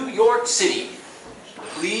in New York City.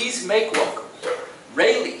 Please make welcome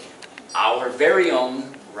Rayleigh, our very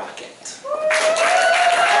own Rocket.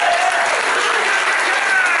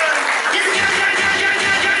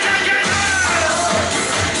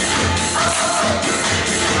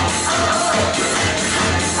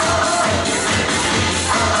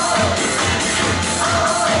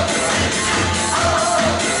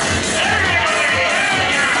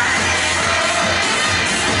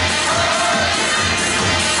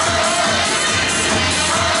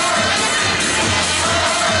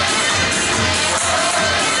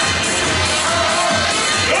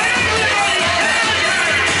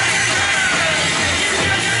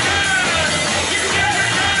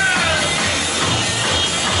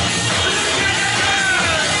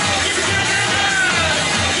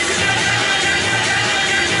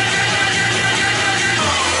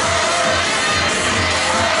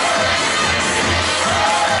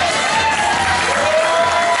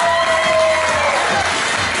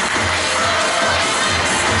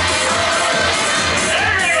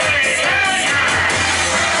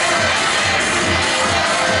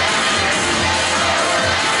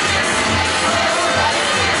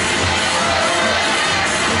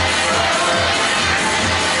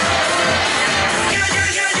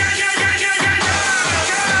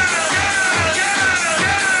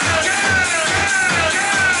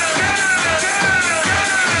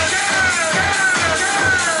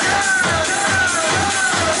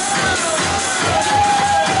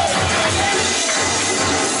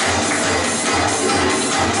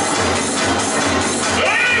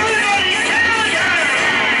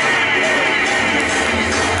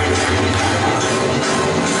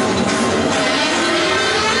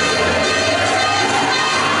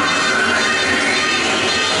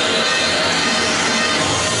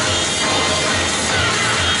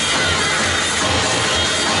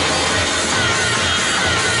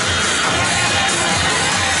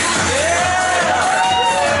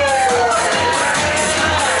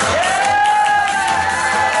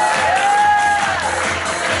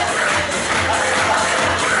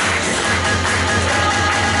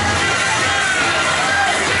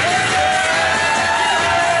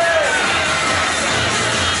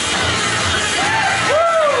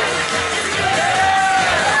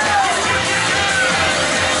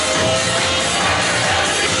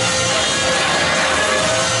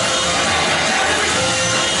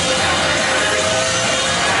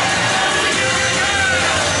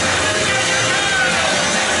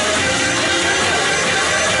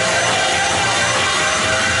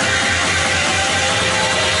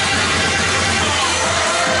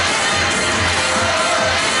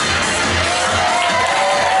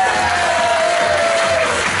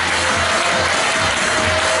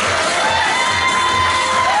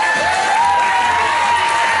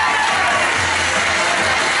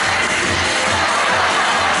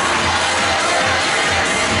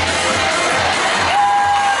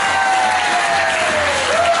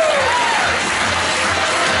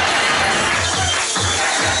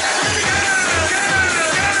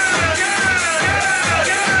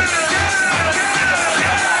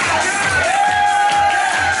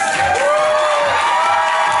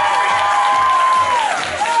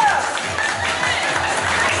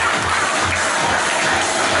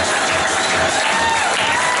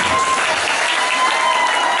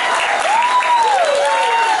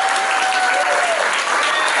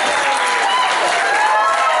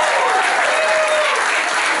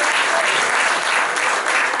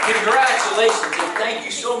 Congratulations and thank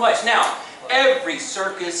you so much. Now, every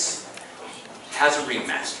circus has a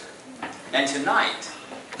ringmaster. And tonight,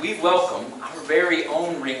 we welcome our very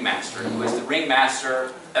own ringmaster, who is the ringmaster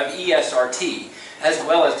of ESRT, as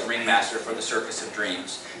well as the ringmaster for the Circus of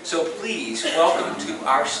Dreams. So please welcome to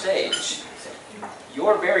our stage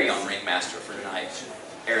your very own ringmaster for tonight,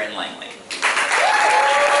 Aaron Langley.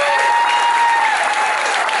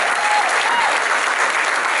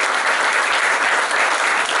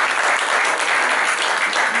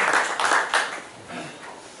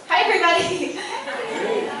 Hi everybody!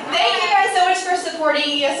 Thank you guys so much for supporting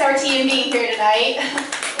ESRT and being here tonight.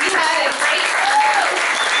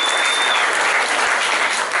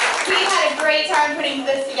 We had a great time putting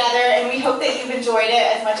this together, and we hope that you've enjoyed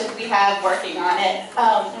it as much as we have working on it.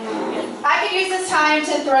 I could use this time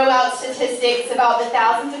to throw out statistics about the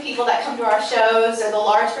thousands of people that come to our shows or the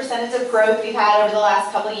large percentage of growth we've had over the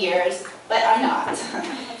last couple of years, but I'm not.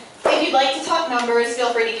 If you'd like to talk numbers,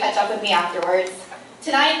 feel free to catch up with me afterwards.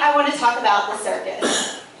 Tonight, I want to talk about the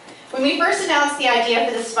circus. When we first announced the idea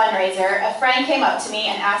for this fundraiser, a friend came up to me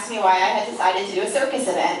and asked me why I had decided to do a circus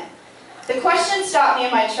event. The question stopped me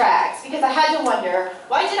in my tracks because I had to wonder,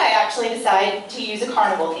 why did I actually decide to use a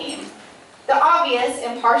carnival theme? The obvious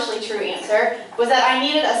and partially true answer was that I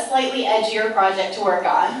needed a slightly edgier project to work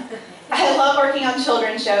on. I love working on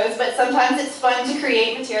children's shows, but sometimes it's fun to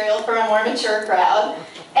create material for a more mature crowd.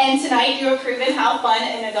 And tonight you have proven how fun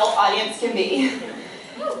an adult audience can be.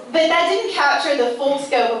 But that didn't capture the full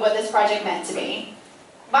scope of what this project meant to me.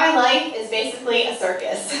 My life is basically a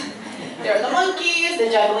circus. There are the monkeys,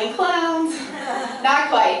 the juggling clowns. Not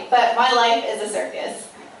quite, but my life is a circus.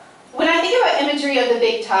 When I think about imagery of the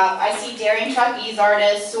big top, I see daring trapeze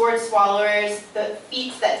artists, sword swallowers, the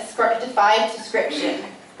feats that defy description,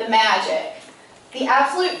 the magic. The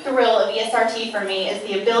absolute thrill of ESRT for me is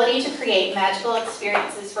the ability to create magical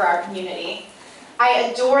experiences for our community.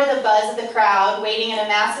 I adore the buzz of the crowd waiting in a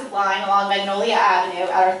massive line along Magnolia Avenue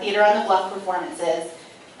at our Theater on the Bluff performances,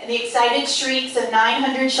 and the excited shrieks of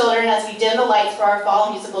 900 children as we dim the lights for our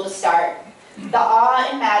fall musical to start. The awe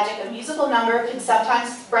and magic of musical number can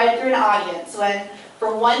sometimes spread through an audience when,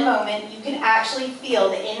 for one moment, you can actually feel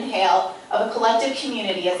the inhale of a collective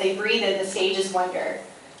community as they breathe in the stage's wonder.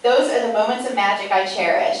 Those are the moments of magic I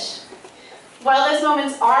cherish. While those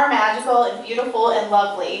moments are magical and beautiful and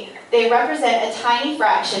lovely, they represent a tiny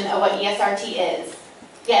fraction of what ESRT is.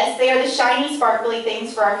 Yes, they are the shiny, sparkly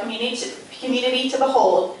things for our community to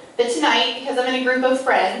behold, but tonight, because I'm in a group of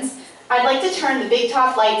friends, I'd like to turn the big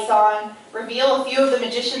top lights on, reveal a few of the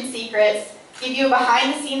magician's secrets, give you a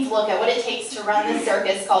behind-the-scenes look at what it takes to run this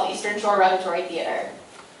circus called Eastern Shore Repertory Theater.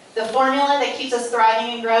 The formula that keeps us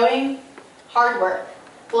thriving and growing? Hard work.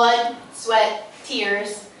 Blood, sweat,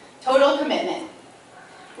 tears, total commitment.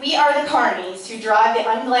 We are the carnies who drive the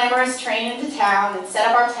unglamorous train into town and set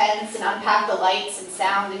up our tents and unpack the lights and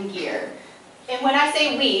sound and gear. And when I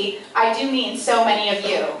say we, I do mean so many of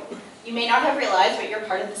you. You may not have realized, but you're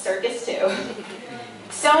part of the circus too.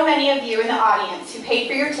 So many of you in the audience who paid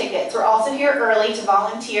for your tickets were also here early to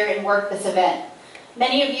volunteer and work this event.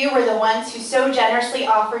 Many of you were the ones who so generously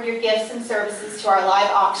offered your gifts and services to our live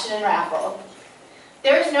auction and raffle.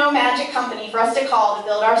 There's no magic company for us to call to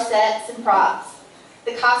build our sets and props.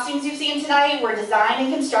 The costumes you've seen tonight were designed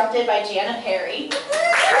and constructed by Jana Perry.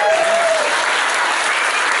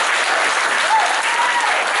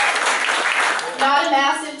 Not a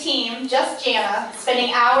massive team, just Jana,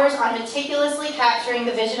 spending hours on meticulously capturing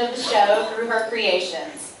the vision of the show through her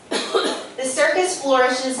creations. The circus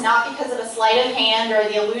flourishes not because of a sleight of hand or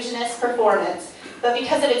the illusionist's performance, but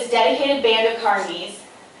because of its dedicated band of carnies.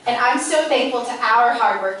 And I'm so thankful to our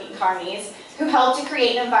hardworking carnies who helped to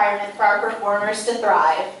create an environment for our performers to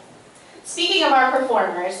thrive. Speaking of our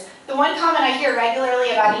performers, the one comment I hear regularly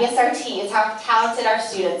about ESRT is how talented our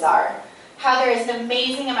students are, how there is an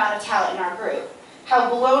amazing amount of talent in our group, how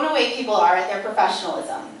blown away people are at their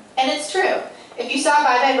professionalism. And it's true. If you saw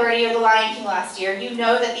Bye Bye Birdie or The Lion King last year, you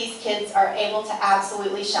know that these kids are able to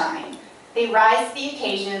absolutely shine. They rise to the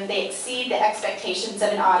occasion, they exceed the expectations of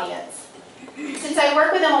an audience. Since I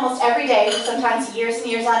work with them almost every day, sometimes years and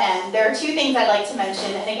years on end, there are two things I'd like to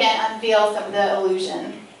mention and again unveil some of the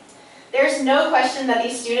illusion. There's no question that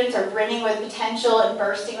these students are brimming with potential and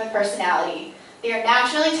bursting with personality. They are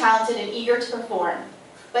naturally talented and eager to perform.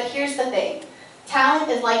 But here's the thing.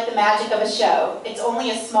 Talent is like the magic of a show. It's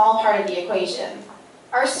only a small part of the equation.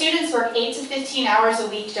 Our students work 8 to 15 hours a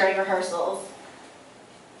week during rehearsals.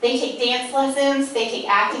 They take dance lessons, they take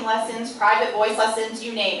acting lessons, private voice lessons,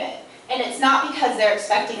 you name it. And it's not because they're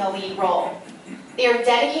expecting a lead role. They are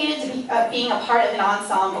dedicated to being a part of an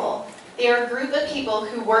ensemble. They are a group of people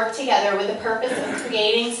who work together with the purpose of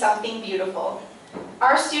creating something beautiful.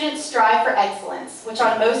 Our students strive for excellence, which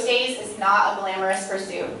on most days is not a glamorous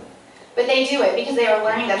pursuit. But they do it because they are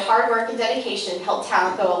learning that hard work and dedication help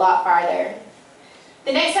talent go a lot farther.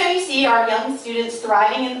 The next time you see our young students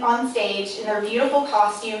thriving on stage in their beautiful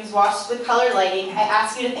costumes washed with colored lighting, I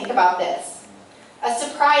ask you to think about this. A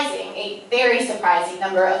very surprising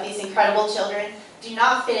number of these incredible children do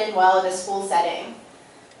not fit in well in a school setting.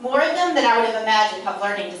 More of them than I would have imagined have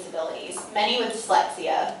learning disabilities, many with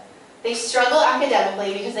dyslexia. They struggle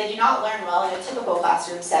academically because they do not learn well in a typical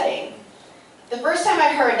classroom setting. The first time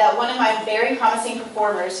I heard that one of my very promising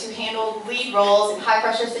performers who handled lead roles in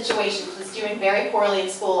high-pressure situations was doing very poorly in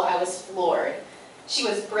school, I was floored. She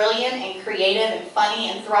was brilliant and creative and funny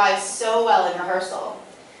and thrived so well in rehearsal.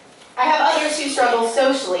 I have others who struggle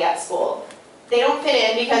socially at school. They don't fit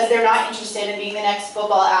in because they're not interested in being the next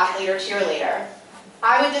football athlete or cheerleader.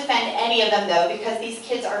 I would defend any of them though because these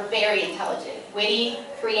kids are very intelligent, witty,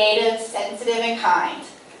 creative, sensitive, and kind.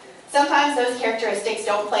 Sometimes those characteristics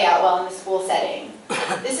don't play out well in the school setting.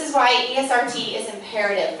 This is why ESRT is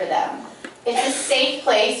imperative for them. It's a safe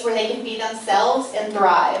place where they can be themselves and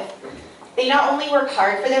thrive. They not only work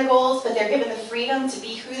hard for their goals, but they're given the freedom to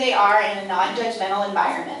be who they are in a non-judgmental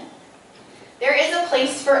environment. There is a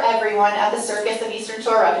place for everyone at the Circus of Eastern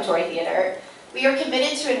Shore Repertory Theater. We are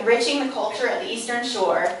committed to enriching the culture of the Eastern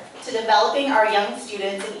Shore, to developing our young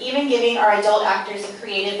students, and even giving our adult actors a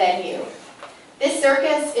creative venue. This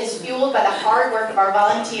circus is fueled by the hard work of our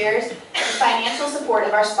volunteers and financial support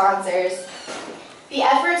of our sponsors. The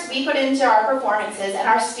efforts we put into our performances and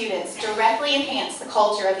our students directly enhance the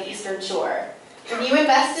culture of the Eastern Shore. When you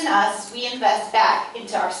invest in us, we invest back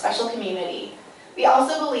into our special community. We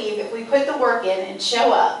also believe if we put the work in and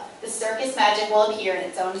show up, the circus magic will appear in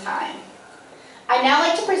its own time. I'd now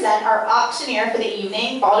like to present our auctioneer for the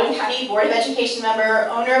evening, Baldwin County Board of Education member,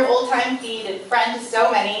 owner of Old Time Feed, and friend to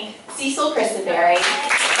so many, Cecil Christenberry. I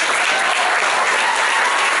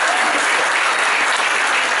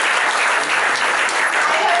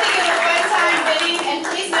hope you have a fun time bidding, and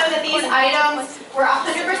please know that these items were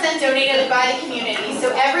 100% donated by the community,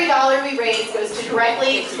 so every dollar we raise goes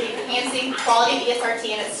directly to enhancing the quality of ESRT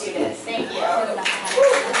and its students. Thank you.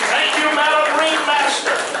 Thank you, Madam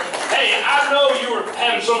Ringmaster. Hey, I know you were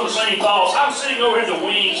having some of the same thoughts. I'm sitting over in the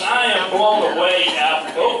wings. I am blown away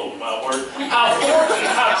at, oh my word, how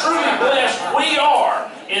fortunate, how truly blessed we are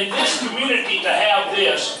in this community to have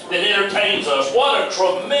this that entertains us. What a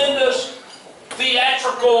tremendous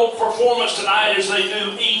theatrical performance tonight as they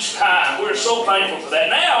do each time. We're so thankful for that.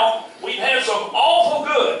 Now, we've had some awful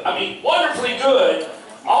good, I mean wonderfully good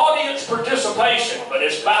audience participation, but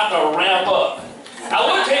it's about to ramp up. I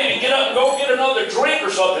would tell you to get up and go get another drink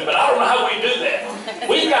or something, but I don't know how we do that.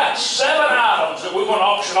 We've got 7 items that we want to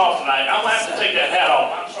auction off tonight. I'm going to have to take that hat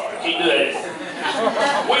off. I'm sorry, I can't do that.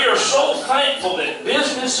 We are so thankful that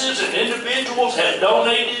businesses and individuals have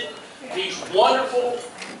donated these wonderful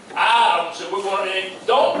items that we're going to.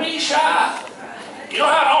 Don't be shy. You know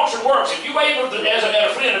how an auction works. If you able to, as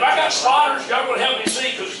a friend, if I got spotters, y'all going to help me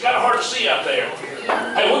see because it's kind of hard to see out there.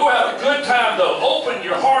 Hey, we're going to have a good time though. Open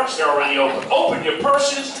your hearts, they're already open. Open your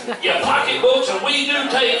purses, your pocketbooks, and we do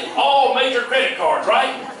take all major credit cards,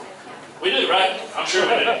 right? We do, right? I'm sure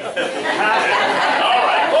we do. All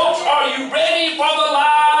right, folks, are you ready for the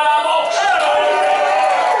live auction?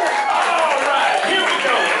 All right, here we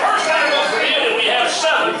go. The first item up for you, and we have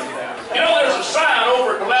 7. You know, there's a sign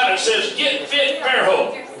over at the lab that says, "Get Fit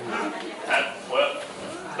Fairhope." Well,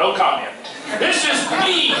 no comment. This is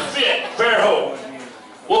Be Fit Fairhope.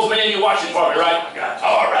 Wolfman, you watching for me, right?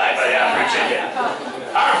 All right, buddy, I appreciate it.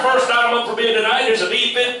 Our first item up for bid tonight is a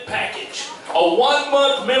Be Fit package. A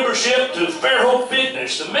 1-month membership to Fairhope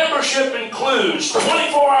Fitness. The membership includes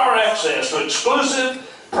 24-hour access to exclusive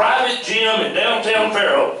private gym in downtown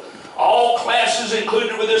Fairhope. All classes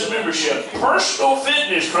included with this membership. Personal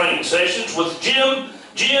fitness training sessions with Jen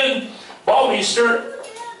Baumeister,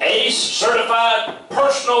 ACE certified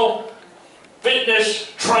personal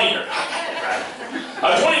fitness trainer.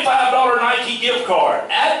 A $25 Nike gift card.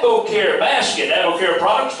 AdvoCare Basket. AdvoCare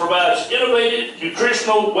Products provides innovative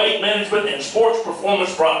nutritional, weight management, and sports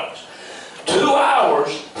performance products. 2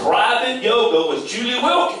 hours private yoga with Julie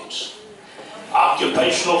Wilkins.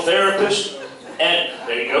 Occupational therapist. And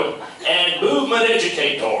there you go. And movement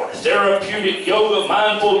educator, therapeutic yoga,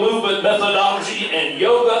 mindful movement methodology, and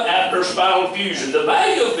yoga after spinal fusion. The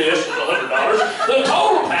value of this is $100. The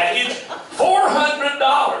total package,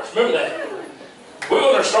 $400. Remember that. We're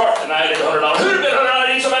going to start tonight at $100. Who'd have been $100?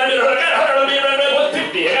 I need somebody to bid $100. I got $100. I'll bid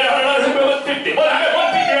 $150. I got $100. Who'd have been $150? Well, I got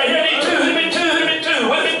 $150 right here. I need 2. Who'd have been 2? Who'd have been 2?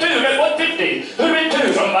 Who'd have been 2? I got $150. Who'd have been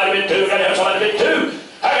 2? Somebody bid 2. Got to have somebody bid 2.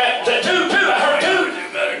 I got 2. I heard 2.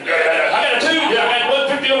 I got a 2. I got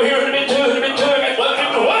 150 over here. Who'd have been 2? Who'd have been 2? I got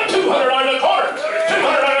 150. $200 a quarter.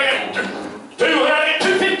 $200.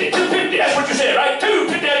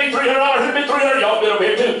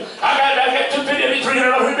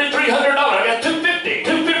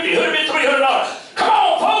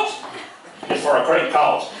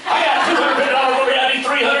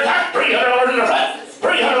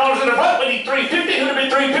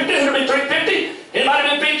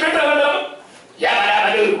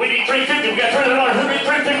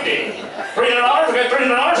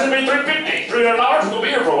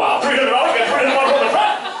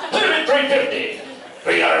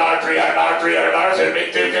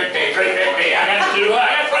 250, 250, 350. I got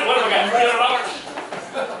 $300. What have I got?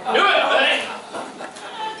 $300. Do it, buddy.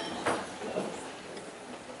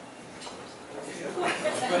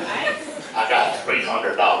 I got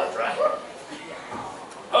 $300, right?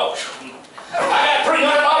 Oh, I got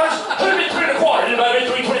 $300. Who'd have been 3 1/4? Anybody been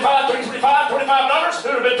 325, $25, $25?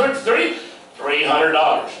 Who'd have been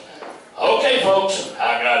 300? Okay, folks,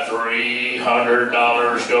 I got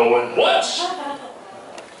 $300 going once.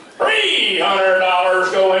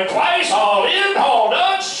 $300 going twice. All in, all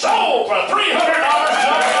done. Sold for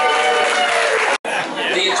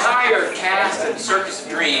 $300. The entire cast of Circus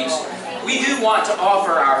of Dreams, we do want to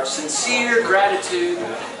offer our sincere gratitude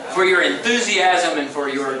for your enthusiasm and for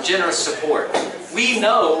your generous support. We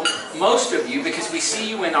know most of you because we see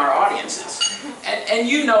you in our audiences. And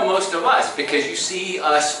you know most of us because you see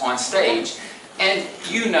us on stage. And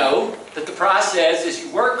you know that the process is you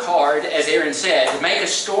work hard, as Aaron said, to make a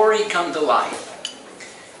story come to life.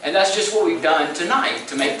 And that's just what we've done tonight,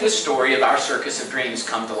 to make this story of our Circus of Dreams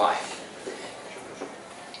come to life.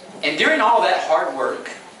 And during all that hard work,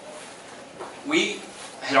 we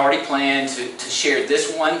had already planned to share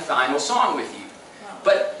this one final song with you.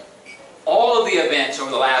 But all of the events over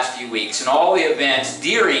the last few weeks and all the events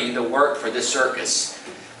during the work for this circus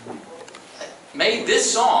made this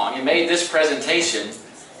song and made this presentation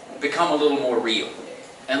become a little more real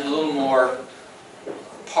and a little more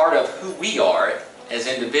part of who we are as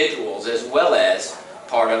individuals, as well as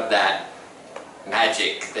part of that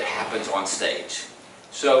magic that happens on stage.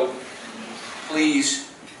 So please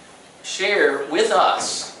share with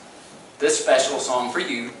us this special song for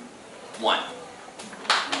you, One.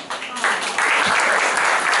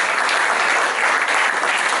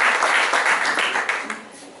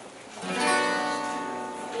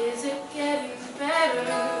 Is it getting better?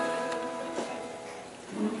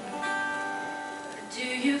 Do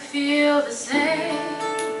you feel the same?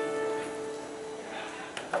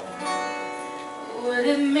 Would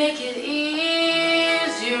it make it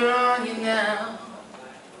easier on you now?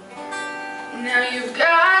 Now you've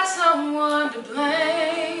got someone to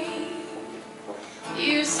blame.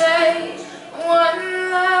 You say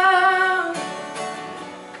one love,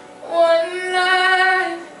 one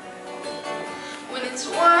life, when it's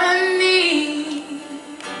one need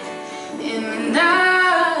in the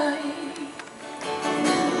night.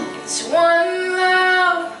 It's one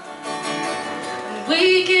love, and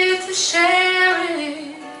we get to share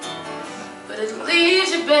it, but it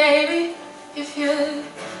leaves you, baby, if you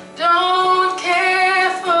don't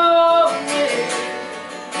care for me.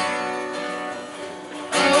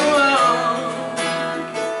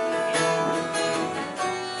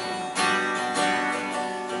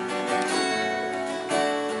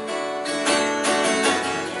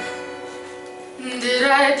 Did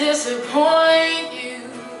I disappoint you?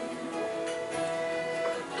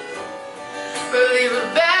 Or leave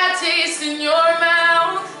a bad taste in your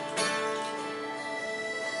mouth?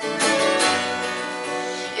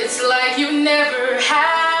 It's like you never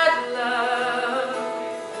had love,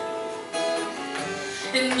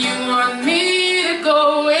 and you want me to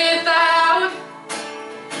go without.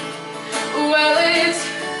 Well, it's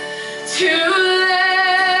too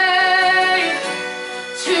late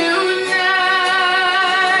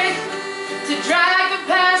tonight to drag the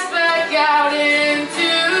past back out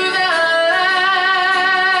into the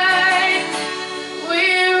light.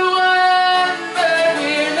 We're one, but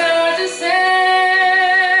we're not the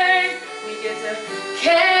same. We get to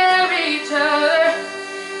carry each other,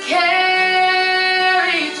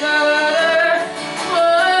 carry each other.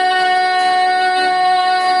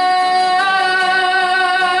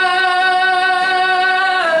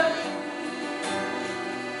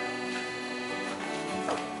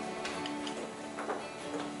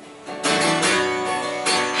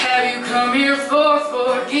 Have you come here for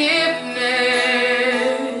forgiveness?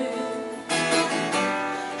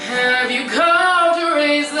 Have you come to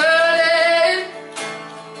raise the dead?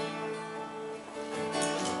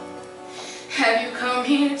 Have you come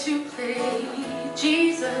here to play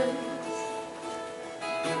Jesus?